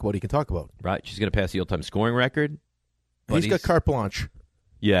wants to talk about, he can talk about. Right. She's going to pass the all-time scoring record. He's got carte blanche.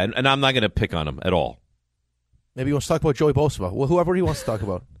 Yeah, and I'm not going to pick on him at all. Maybe he wants to talk about Joey Bosa. Well, whoever he wants to talk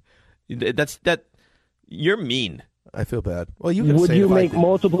about. You're mean. I feel bad. Well, would you make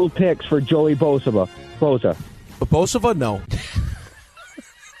multiple picks for Joey Bosa? Bosa, no.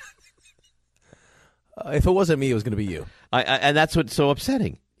 If it wasn't me, it was going to be you. And that's what's so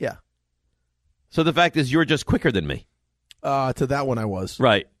upsetting. Yeah. So the fact is, you're just quicker than me. To that one, I was.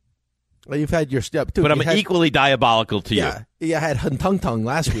 Right. Well, you've had your step, too. But I'm equally diabolical to you. Yeah, I had Hun Tung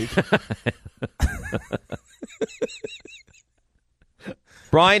last week.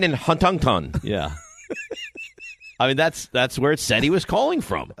 Brian and Huntington. Yeah. I mean, that's where it said he was calling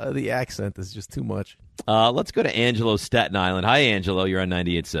from. The accent is just too much. Let's go to Angelo, Staten Island. Hi, Angelo. You're on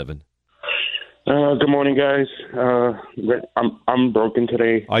 98.7. Good morning, guys. I'm broken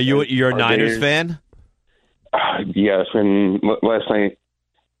today. You're a Niners fan? Yes, and last night,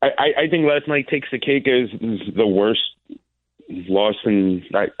 I think last night takes the cake as the worst loss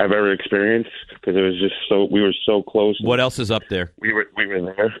I've ever experienced because it was just we were so close. What else is up there? We were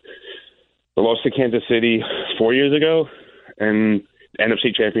there. The loss to Kansas City 4 years ago, and the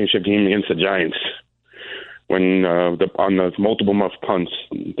NFC Championship game against the Giants when on the multiple muff punts.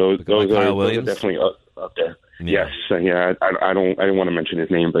 Those are definitely up there. Yeah. Yes, yeah. I didn't want to mention his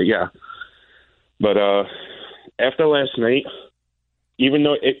name, but yeah. But after last night, even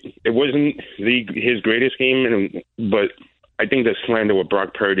though it wasn't his greatest game, but I think the slander with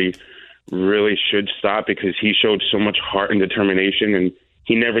Brock Purdy really should stop because he showed so much heart and determination, and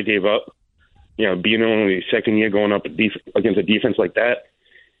he never gave up. You know, being only his second year going up against a defense like that,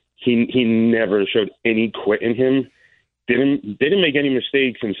 he never showed any quit in him. Didn't make any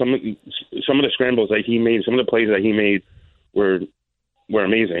mistakes, and some of the scrambles that he made, some of the plays that he made were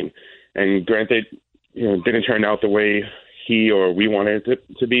amazing. And granted, didn't turn out the way he or we wanted it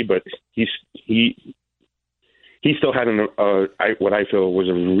to be, but he still had what I feel was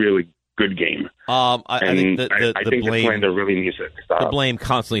a really good game. I think the blame, slander really needs to stop. The blame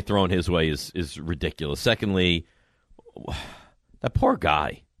constantly thrown his way is ridiculous. Secondly, that poor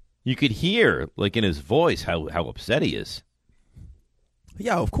guy. You could hear, like in his voice, how upset he is.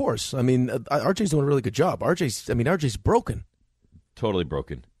 Yeah, of course. I mean, RJ's doing a really good job. RJ's broken. Totally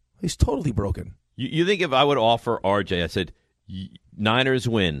broken. He's totally broken. You think if I would offer RJ, I said, Niners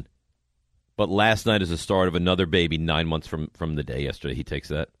win, but last night is the start of another baby 9 months from the day yesterday, he takes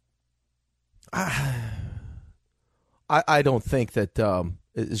that? I don't think that,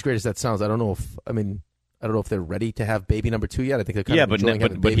 as great as that sounds, I don't know if they're ready to have baby number 2 yet. I think they're kind of enjoying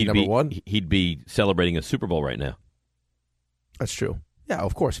having baby number 1. He'd be celebrating a Super Bowl right now. That's true. Yeah,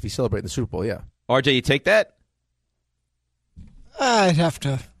 of course. If he's celebrating the Super Bowl, yeah. RJ, you take that? I'd have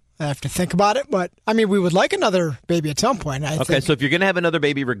to think about it, but I mean, we would like another baby at some point. I think. So if you're going to have another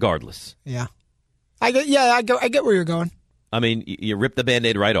baby, regardless, yeah, I get where you're going. I mean, you rip the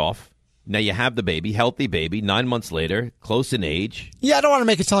Band-Aid right off. Now you have the baby, healthy baby, 9 months later, close in age. Yeah, I don't want to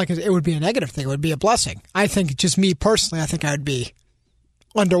make it sound like it would be a negative thing. It would be a blessing. I think, just me personally, I think I would be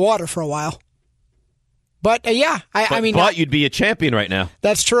underwater for a while. But, I mean... But you'd be a champion right now.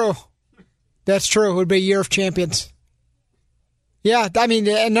 That's true. It would be a year of champions. Yeah, I mean,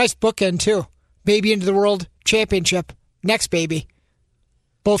 a nice bookend, too. Baby into the World Championship. Next baby.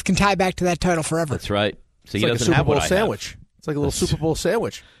 Both can tie back to that title forever. That's right. So he doesn't have what I have. It's like a little Super Bowl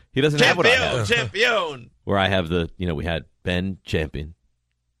sandwich. He doesn't have what I have. Champion. Where I have we had Ben champion,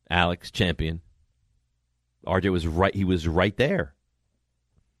 Alex champion. RJ was right. He was right there.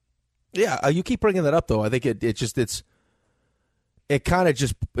 Yeah, you keep bringing that up though. I think it kind of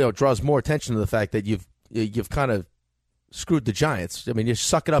just draws more attention to the fact that you've kind of screwed the Giants. I mean, you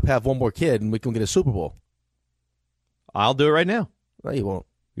suck it up, have one more kid, and we can get a Super Bowl. I'll do it right now. No, you won't.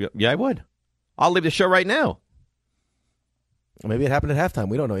 Yeah, I would. I'll leave the show right now. Maybe it happened at halftime.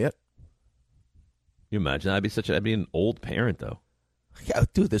 We don't know yet. You imagine? I'd be an old parent, though. Yeah,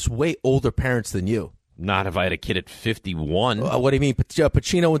 dude, there's way older parents than you. Not if I had a kid at 51. What do you mean?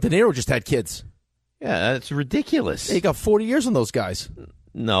 Pacino and De Niro just had kids. Yeah, that's ridiculous. Hey, you got 40 years on those guys.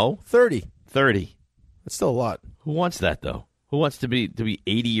 No. 30. 30. That's still a lot. Who wants that, though? Who wants to be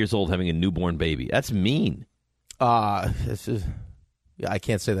 80 years old having a newborn baby? That's mean. I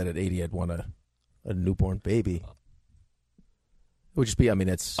can't say that at 80 I'd want a newborn baby. It would just be, I mean,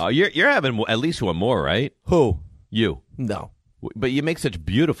 it's... Oh, you're having at least one more, right? Who? You. No. But you make such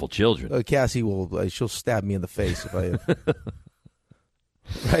beautiful children. Cassie she'll stab me in the face if I...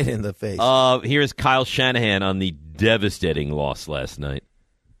 right in the face. Here's Kyle Shanahan on the devastating loss last night.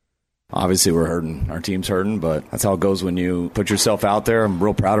 Obviously, we're hurting. Our team's hurting, but that's how it goes when you put yourself out there. I'm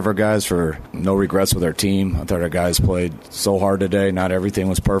real proud of our guys for no regrets with our team. I thought our guys played so hard today. Not everything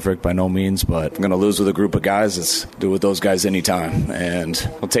was perfect by no means, but I'm going to lose with a group of guys. Let's do it with those guys anytime. And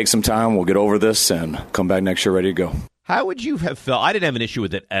we'll take some time. We'll get over this and come back next year ready to go. How would you have felt? I didn't have an issue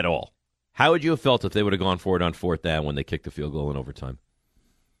with it at all. How would you have felt if they would have gone for it on fourth down when they kicked the field goal in overtime?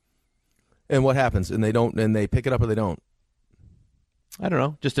 And what happens? And they pick it up or they don't? I don't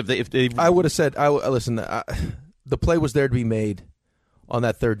know. Just if they I would have said, listen, the play was there to be made on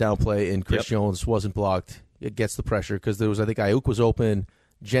that third down play, and Chris Jones wasn't blocked. It gets the pressure because there was, I think, Ayuk was open.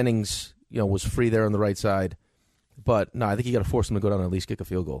 Jennings, was free there on the right side. But, no, I think you got to force them to go down and at least kick a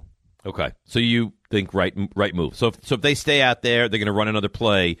field goal. Okay. So you think right move. So if they stay out there, they're going to run another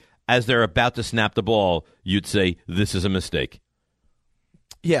play. As they're about to snap the ball, you'd say, this is a mistake.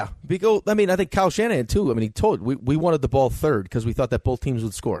 Yeah, because I think Kyle Shanahan too. I mean, he told we wanted the ball third because we thought that both teams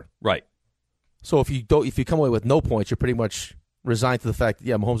would score. Right. So if you come away with no points, you're pretty much resigned to the fact that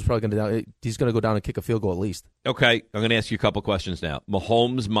Mahomes is probably going to he's going to go down and kick a field goal at least. Okay, I'm going to ask you a couple questions now.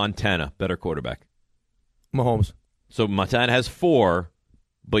 Mahomes, Montana, better quarterback. Mahomes. So Montana has 4,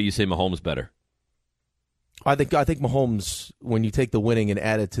 but you say Mahomes better. I think Mahomes, when you take the winning and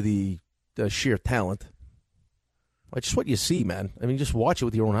add it to the sheer talent. Just what you see, man. I mean, just watch it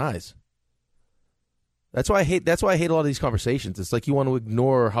with your own eyes. That's why I hate a lot of these conversations. It's like you want to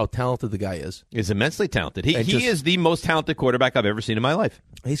ignore how talented the guy is. He's immensely talented. He is the most talented quarterback I've ever seen in my life.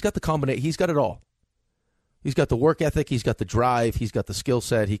 He's got the combination. He's got it all. He's got the work ethic. He's got the drive. He's got the skill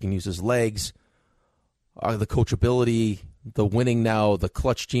set. He can use his legs, the coachability, the winning now, the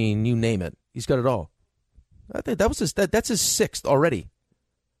clutch gene. You name it. He's got it all. I think that's his 6th already.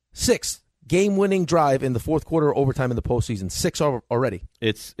 6th. Game-winning drive in the fourth quarter, overtime in the postseason. 6 already.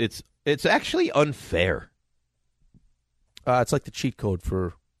 It's actually unfair. It's like the cheat code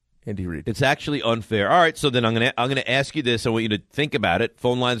for Andy Reid. It's actually unfair. All right, so then I'm gonna ask you this. I want you to think about it.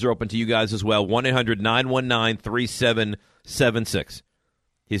 Phone lines are open to you guys as well. 1-800-919-3776.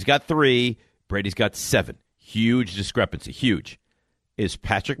 He's got 3. Brady's got 7. Huge discrepancy. Huge. Is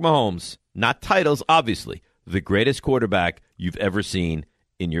Patrick Mahomes, not titles, obviously, the greatest quarterback you've ever seen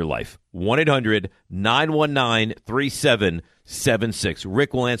in your life? 1-800-919-3776.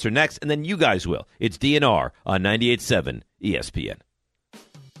 Rick will answer next, and then you guys will. It's DNR on 98.7 ESPN.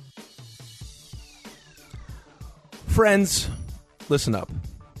 Friends, listen up.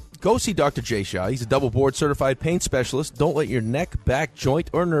 Go see Dr. Jay Shah. He's a double board-certified pain specialist. Don't let your neck, back, joint,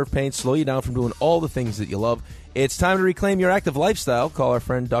 or nerve pain slow you down from doing all the things that you love. It's time to reclaim your active lifestyle. Call our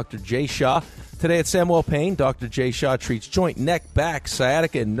friend Dr. Jay Shah. Today at Samuel Payne, Dr. Jay Shah treats joint, neck, back,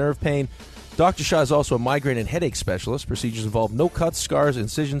 sciatica, and nerve pain. Dr. Shah is also a migraine and headache specialist. Procedures involve no cuts, scars,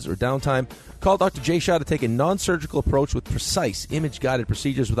 incisions, or downtime. Call Dr. Jay Shah to take a non-surgical approach with precise, image-guided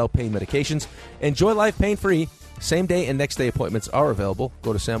procedures without pain medications. Enjoy life pain-free. Same-day and next-day appointments are available.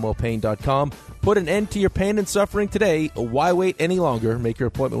 Go to SamuelPayne.com. Put an end to your pain and suffering today. Why wait any longer? Make your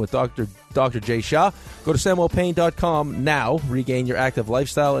appointment with Dr. Jay Shah. Go to SamuelPayne.com now. Regain your active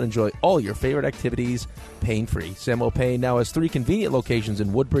lifestyle and enjoy all your favorite activities pain-free. Samuel Payne now has 3 convenient locations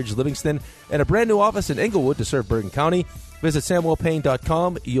in Woodbridge, Livingston, and a brand-new office in Englewood to serve Bergen County. Visit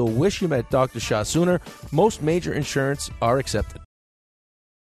SamuelPayne.com. You'll wish you met Dr. Shah sooner. Most major insurance are accepted.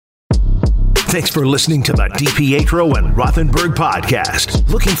 Thanks for listening to the DiPietro and Rothenberg podcast.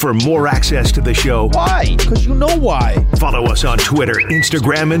 Looking for more access to the show? Why? Because you know why. Follow us on Twitter,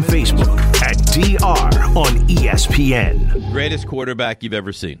 Instagram, and Facebook at DR on ESPN. Greatest quarterback you've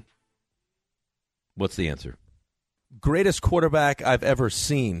ever seen. What's the answer? Greatest quarterback I've ever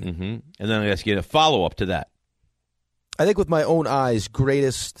seen. Mm-hmm. And then I ask you a follow-up to that. I think with my own eyes,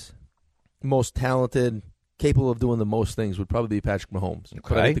 greatest, most talented, capable of doing the most things would probably be Patrick Mahomes.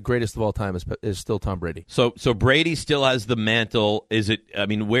 But I think the greatest of all time is still Tom Brady. So Brady still has the mantle. Is it? I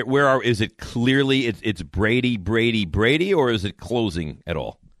mean, is it clearly it's Brady, or is it closing at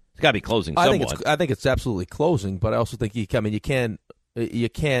all? It's got to be closing somewhat. I think it's absolutely closing, but I also think you can't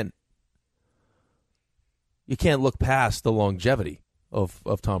look past the longevity of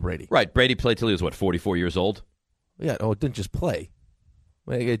Tom Brady. Right. Brady played till he was 44 years old. Yeah. Oh, it didn't just play.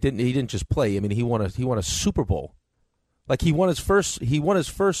 He didn't just play. I mean, he won a Super Bowl. Like he won his first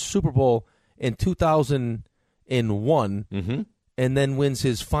Super Bowl in 2001, and then wins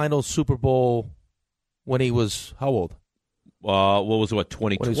his final Super Bowl when he was how old? What was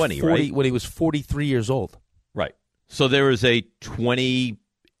 2020, right? When he was 43 years old. Right. So there was a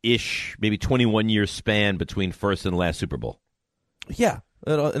 20-ish, maybe 21-year span between first and last Super Bowl. Yeah,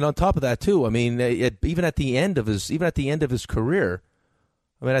 and on top of that too, I mean, even at the end of his career.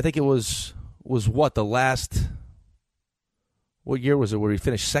 I mean, I think it was what the last. What year was it where he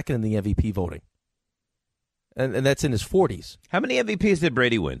finished second in the MVP voting? And that's in his 40s. How many MVPs did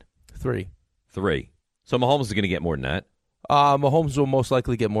Brady win? 3. So Mahomes is going to get more than that. Mahomes will most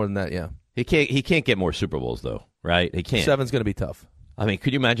likely get more than that. Yeah. He can't get more Super Bowls though, right? He can't. 7's going to be tough. I mean,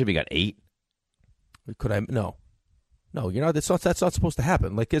 could you imagine if he got 8? Could I? No. That's not supposed to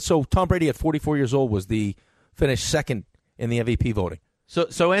happen. So Tom Brady at 44 years old finished second in the MVP voting.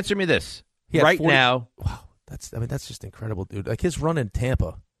 So answer me this. Now. Wow, that's just incredible, dude. Like his run in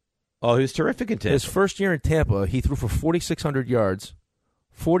Tampa. Oh, he was terrific in Tampa. His first year in Tampa, he threw for 4,600 yards,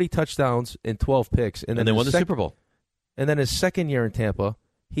 40 touchdowns, and 12 picks. And then won the Super Bowl. And then his second year in Tampa,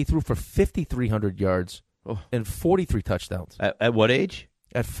 he threw for 5,300 yards and 43 touchdowns. At what age?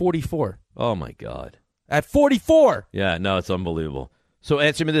 At 44. Oh, my God. At 44! Yeah, no, it's unbelievable. So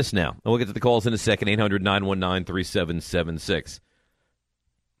answer me this now, and we'll get to the calls in a second, 800-919-3776.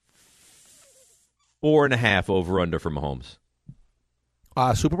 4.5 over-under for Mahomes.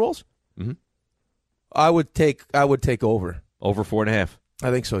 Super Bowls? Mm-hmm. I would take over. Over 4.5? I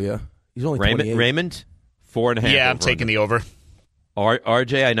think so, yeah. He's only 28. Raymond? 4.5. Yeah, I'm taking the over.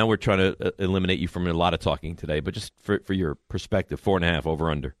 RJ, I know we're trying to eliminate you from a lot of talking today, but just for your perspective, 4.5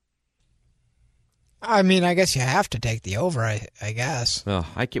 over-under. I mean, I guess you have to take the over, I guess. Oh,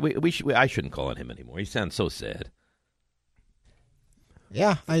 I shouldn't call on him anymore. He sounds so sad.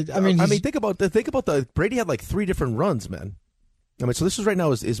 Yeah, I mean, think about the Brady had like 3 different runs, man. I mean, so this is right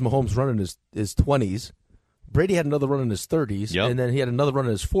now is Mahomes running his 20s. Brady had another run in his 30s, and then he had another run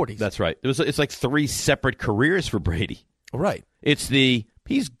in his 40s. That's right. It's like 3 separate careers for Brady. Right. It's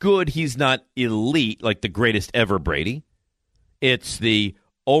he's good, he's not elite like the greatest ever Brady. It's the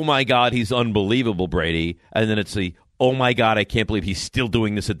oh my God, he's unbelievable Brady, and then it's the oh my God, I can't believe he's still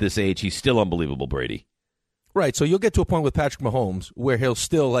doing this at this age. He's still unbelievable Brady. Right, so you'll get to a point with Patrick Mahomes where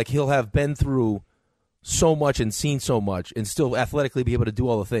he'll have been through so much and seen so much and still athletically be able to do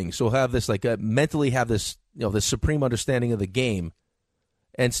all the things. So he'll have this mentally have this this supreme understanding of the game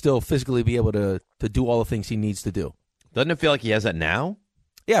and still physically be able to do all the things he needs to do. Doesn't it feel like he has that now?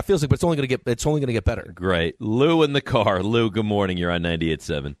 Yeah, it feels like, but it's only going to get better. Great. Lou in the car. Lou, good morning. You're on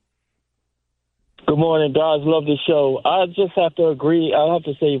 98.7. Good morning, guys. Love the show. I just have to agree. I have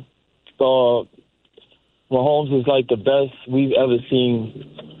to say Mahomes is like the best we've ever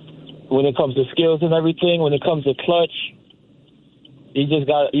seen when it comes to skills and everything. When it comes to clutch, he does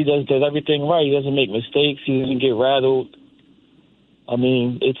everything right. He doesn't make mistakes. He doesn't get rattled. I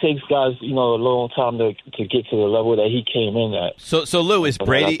mean, it takes guys, a long time to get to the level that he came in at. So Lou, is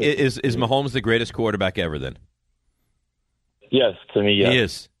Brady is Mahomes the greatest quarterback ever then? Yes, to me, yes. He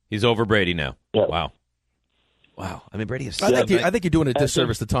is. He's over Brady now. Yeah. Wow. I mean, Brady is. I think you're doing a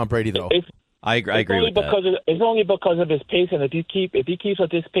disservice to Tom Brady, though. I agree with that. It's only because of his pace, and if he keeps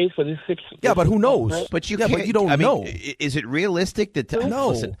at this pace for this 6. Yeah, but who knows? Right? But you don't know. Is it realistic that? No.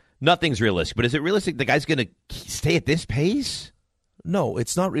 Listen, nothing's realistic. But is it realistic the guy's going to stay at this pace? No,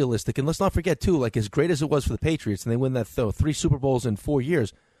 it's not realistic. And let's not forget too, like as great as it was for the Patriots, and they win that 3 Super Bowls in 4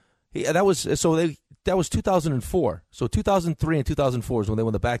 years. That was 2004. So 2003 and 2004 is when they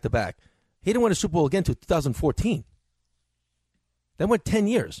won the back-to-back. He didn't win a Super Bowl again until 2014. Then went 10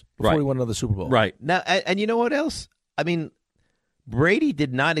 years before he won another Super Bowl. Right. Now, and you know what else? I mean, Brady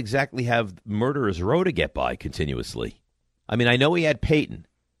did not exactly have Murderer's Row to get by continuously. I mean, I know he had Peyton.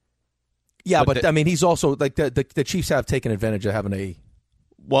 Yeah, but I mean, he's also, like, the Chiefs have taken advantage of having a...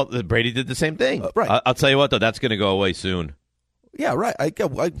 Well, Brady did the same thing. Right. I'll tell you what, though, that's going to go away soon. Yeah, right.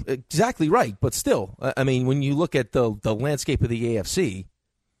 Exactly right. But still, I mean, when you look at the landscape of the AFC...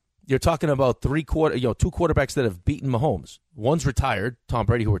 You're talking about 2 quarterbacks that have beaten Mahomes. One's retired, Tom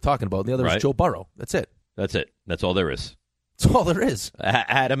Brady, who we're talking about, and the other is Joe Burrow. That's it. That's all there is. That's all there is.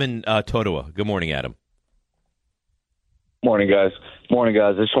 Adam in Totowa. Good morning, Adam. Morning, guys.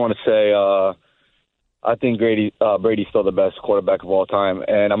 I just want to say I think Brady's still the best quarterback of all time,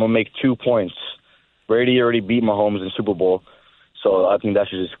 and I'm going to make 2 points. Brady already beat Mahomes in the Super Bowl, so I think that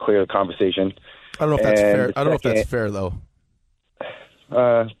should just clear the conversation. I don't know if that's fair. I don't know if that's fair, though.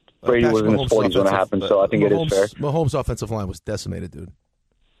 Brady was in his 40s when it happened, so I think it is fair. Mahomes' offensive line was decimated, dude.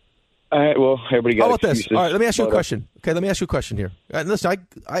 All right, well, everybody got excuses. This? All right, let me ask you a question. Okay, let me ask you a question here. Listen,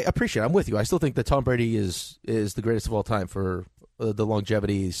 I appreciate it. I'm with you. I still think that Tom Brady is the greatest of all time for the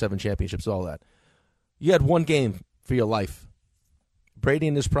longevity, 7 championships, all that. You had one game for your life. Brady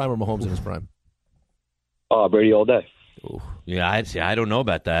in his prime or Mahomes in his prime? Brady all day. Ooh. Yeah, I don't know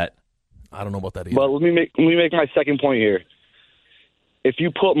about that. I don't know about that either. But let me make my second point here. If you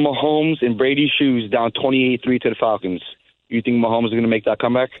put Mahomes in Brady's shoes down 28-3 to the Falcons, you think Mahomes is going to make that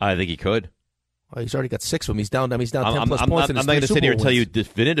comeback? I think he could. Well, he's already got 6 of them. He's down 10 plus points. I'm not going to sit here and tell you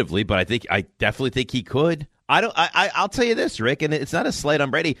definitively, but I definitely think he could. I'll tell you this, Rick, and it's not a slight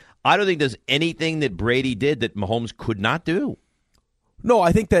on Brady. I don't think there's anything that Brady did that Mahomes could not do. No,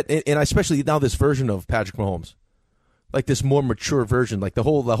 I think that, and especially now this version of Patrick Mahomes, like this more mature version, like the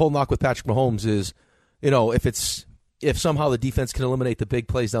whole knock with Patrick Mahomes is, if somehow the defense can eliminate the big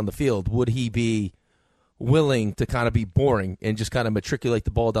plays down the field, would he be willing to kind of be boring and just kind of matriculate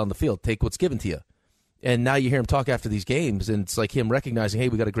the ball down the field, take what's given to you? And now you hear him talk after these games, and it's like him recognizing, hey,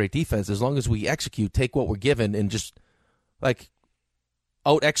 we got a great defense. As long as we execute, take what we're given, and just like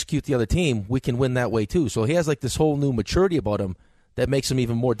out-execute the other team, we can win that way too. So he has like this whole new maturity about him that makes him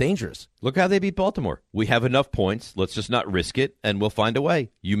even more dangerous. Look how they beat Baltimore. We have enough points. Let's just not risk it, and we'll find a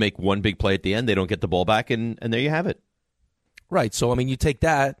way. You make one big play at the end, they don't get the ball back, and there you have it. Right. So, I mean, you take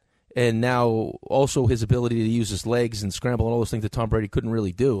that, and now also his ability to use his legs and scramble and all those things that Tom Brady couldn't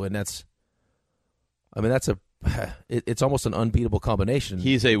really do, and it's almost an unbeatable combination.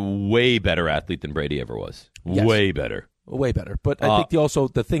 He's a way better athlete than Brady ever was. Yes. Way better. But I think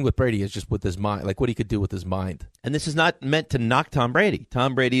the thing with Brady is just with his mind, like what he could do with his mind. And this is not meant to knock Tom Brady.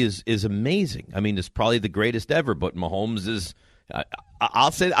 Tom Brady is amazing. I mean, it's probably the greatest ever, but Mahomes is,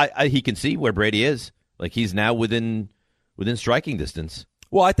 I'll say he can see where Brady is. Like he's now within striking distance.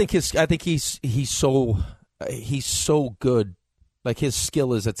 Well, I think he's so good. Like his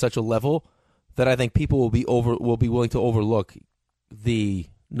skill is at such a level that I think people will be willing to overlook the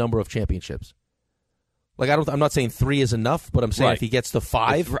number of championships. Like I'm not saying 3 is enough, but I'm saying if he gets to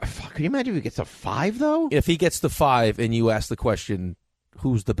 5, can you imagine if he gets to 5 though? If he gets to 5, and you ask the question,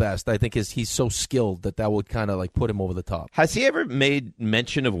 who's the best? I think he's so skilled that would kind of like put him over the top. Has he ever made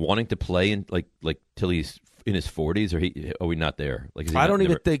mention of wanting to play in like till he's in his 40s, or are we not there? Like I don't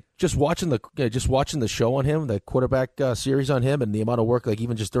even think just watching the show on him, the quarterback series on him, and the amount of work, like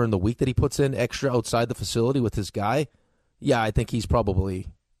even just during the week that he puts in extra outside the facility with his guy. Yeah, I think he's probably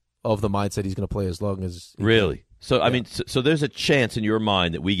of the mindset he's going to play as long as he really. Can. So I mean, so there's a chance in your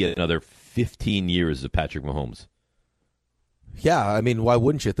mind that we get another 15 years of Patrick Mahomes. Yeah, I mean, why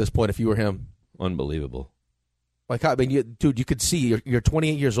wouldn't you at this point if you were him? Unbelievable. Like, I mean, you could see you're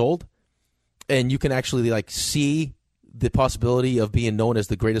 28 years old, and you can actually like see the possibility of being known as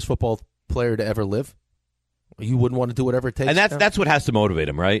the greatest football player to ever live. You wouldn't want to do whatever it takes. And that's what has to motivate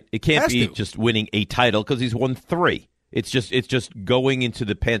him, right? It can't be just winning a title because he's won 3. It's just going into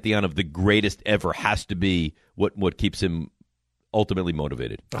the pantheon of the greatest ever has to be what keeps him ultimately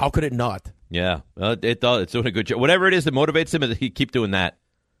motivated. How could it not? Yeah, it does. It's doing a good job. Whatever it is that motivates him, he keep doing that.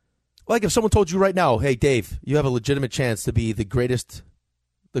 Like if someone told you right now, hey, Dave, you have a legitimate chance to be the greatest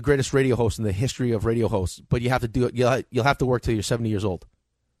radio host in the history of radio hosts, but you have to do it. You'll have to work till you're 70 years old.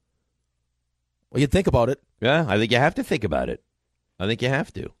 Well, you'd think about it. Yeah, I think you have to think about it. I think you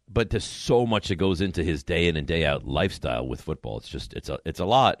have to. But there's so much that goes into his day in and day out lifestyle with football. It's a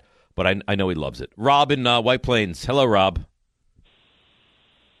lot. But I know he loves it. Rob in White Plains. Hello, Rob.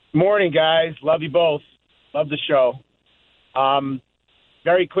 Morning, guys. Love you both. Love the show.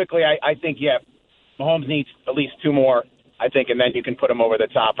 Very quickly, I think, Mahomes needs at least 2 more, I think, and then you can put him over the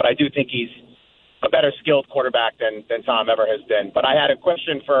top. But I do think he's a better skilled quarterback than Tom ever has been. But I had a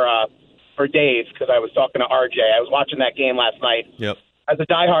question for Dave, because I was talking to RJ. I was watching that game last night. Yep. As a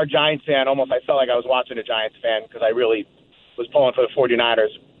diehard Giants fan, I felt like I was watching a Giants fan because I really was pulling for the 49ers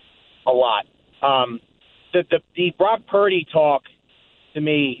a lot. The Brock Purdy talk to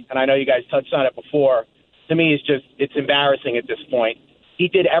me, and I know you guys touched on it before, to me it's embarrassing at this point. He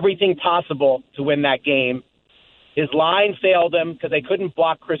did everything possible to win that game. His line failed him because they couldn't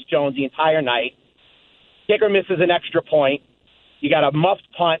block Chris Jones the entire night. Kicker misses an extra point. You got a muffed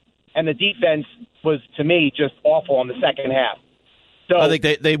punt. And the defense was, to me, just awful in the second half. So I think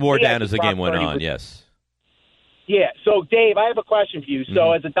they wore down as the game went on, yes. Yeah. So, Dave, I have a question for you.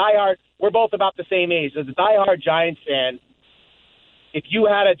 So, as a diehard, we're both about the same age. As a diehard Giants fan, if you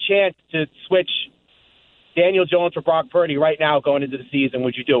had a chance to switch Daniel Jones for Brock Purdy right now going into the season,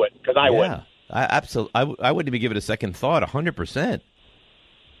 would you do it? Because I would. I absolutely. I wouldn't even give it a second thought. 100%.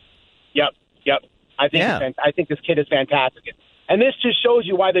 Yep. I think this kid is fantastic, and this just shows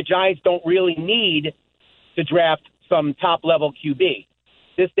you why the Giants don't really need to draft some top level QB.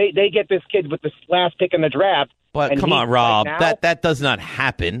 They get this kid with the last pick in the draft. But come on, Rob, that does not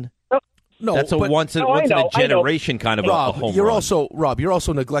happen. No, that's a once in a generation kind of Rob, a home you're run. You're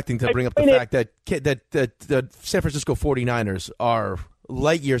also neglecting to bring up the fact that the San Francisco 49ers are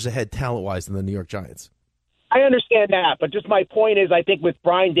light years ahead talent-wise than the New York Giants. I understand that, but just my point is, I think with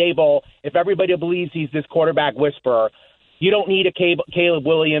Brian Daboll, if everybody believes he's this quarterback whisperer, you don't need a Caleb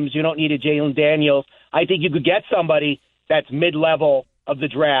Williams, you don't need a Jalen Daniels. I think you could get somebody that's mid-level of the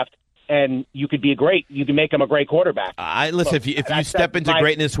draft, and you can make him a great quarterback. Listen, if you step into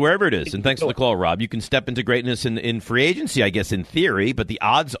greatness wherever it is, and thanks for the call, Rob, you can step into greatness in free agency, I guess, in theory, but the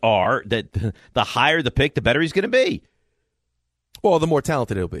odds are that the higher the pick, the better he's going to be. Well, the more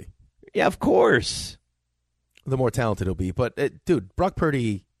talented he'll be. Yeah, of course. The more talented he'll be. But, dude, Brock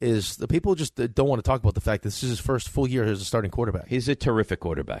Purdy is – the people just don't want to talk about the fact that this is his first full year as a starting quarterback. He's a terrific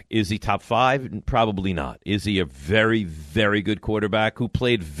quarterback. Is he top 5? Probably not. Is he a very, very good quarterback who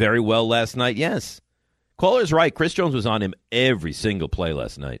played very well last night? Yes. Caller's right. Chris Jones was on him every single play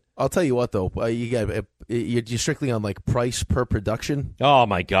last night. I'll tell you what, though. You're strictly on, like, price per production. Oh,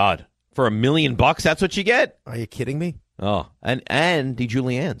 my God. For $1 million, that's what you get? Are you kidding me? Oh, and the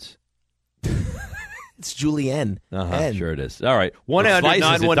Julienne's. It's Julienne. Sure it is. All right.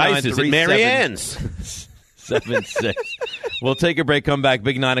 1-800-919-3377. Marianne's. 7-6. We'll take a break, come back.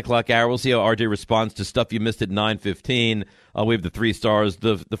 Big 9 o'clock hour. We'll see how RJ responds to stuff you missed at 9:15. We have the 3 stars.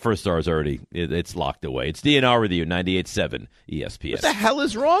 The first star is already, it's locked away. It's DNR with you, 98.7 ESPN. What the hell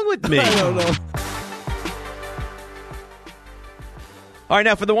is wrong with me? I don't know. All right,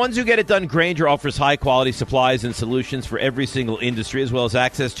 now, for the ones who get it done, Grainger offers high-quality supplies and solutions for every single industry, as well as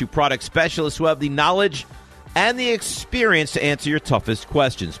access to product specialists who have the knowledge and the experience to answer your toughest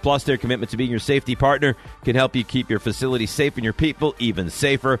questions. Plus, their commitment to being your safety partner can help you keep your facility safe and your people even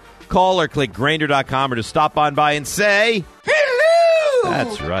safer. Call or click Grainger.com or just stop on by and say, hello!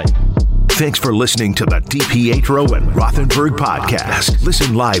 That's right. Thanks for listening to the DiPietro and Rothenberg podcast.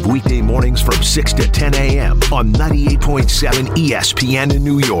 Listen live weekday mornings from 6 to 10 a.m. on 98.7 ESPN in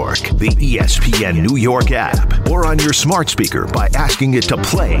New York, the ESPN New York app, or on your smart speaker by asking it to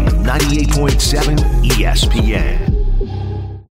play 98.7 ESPN.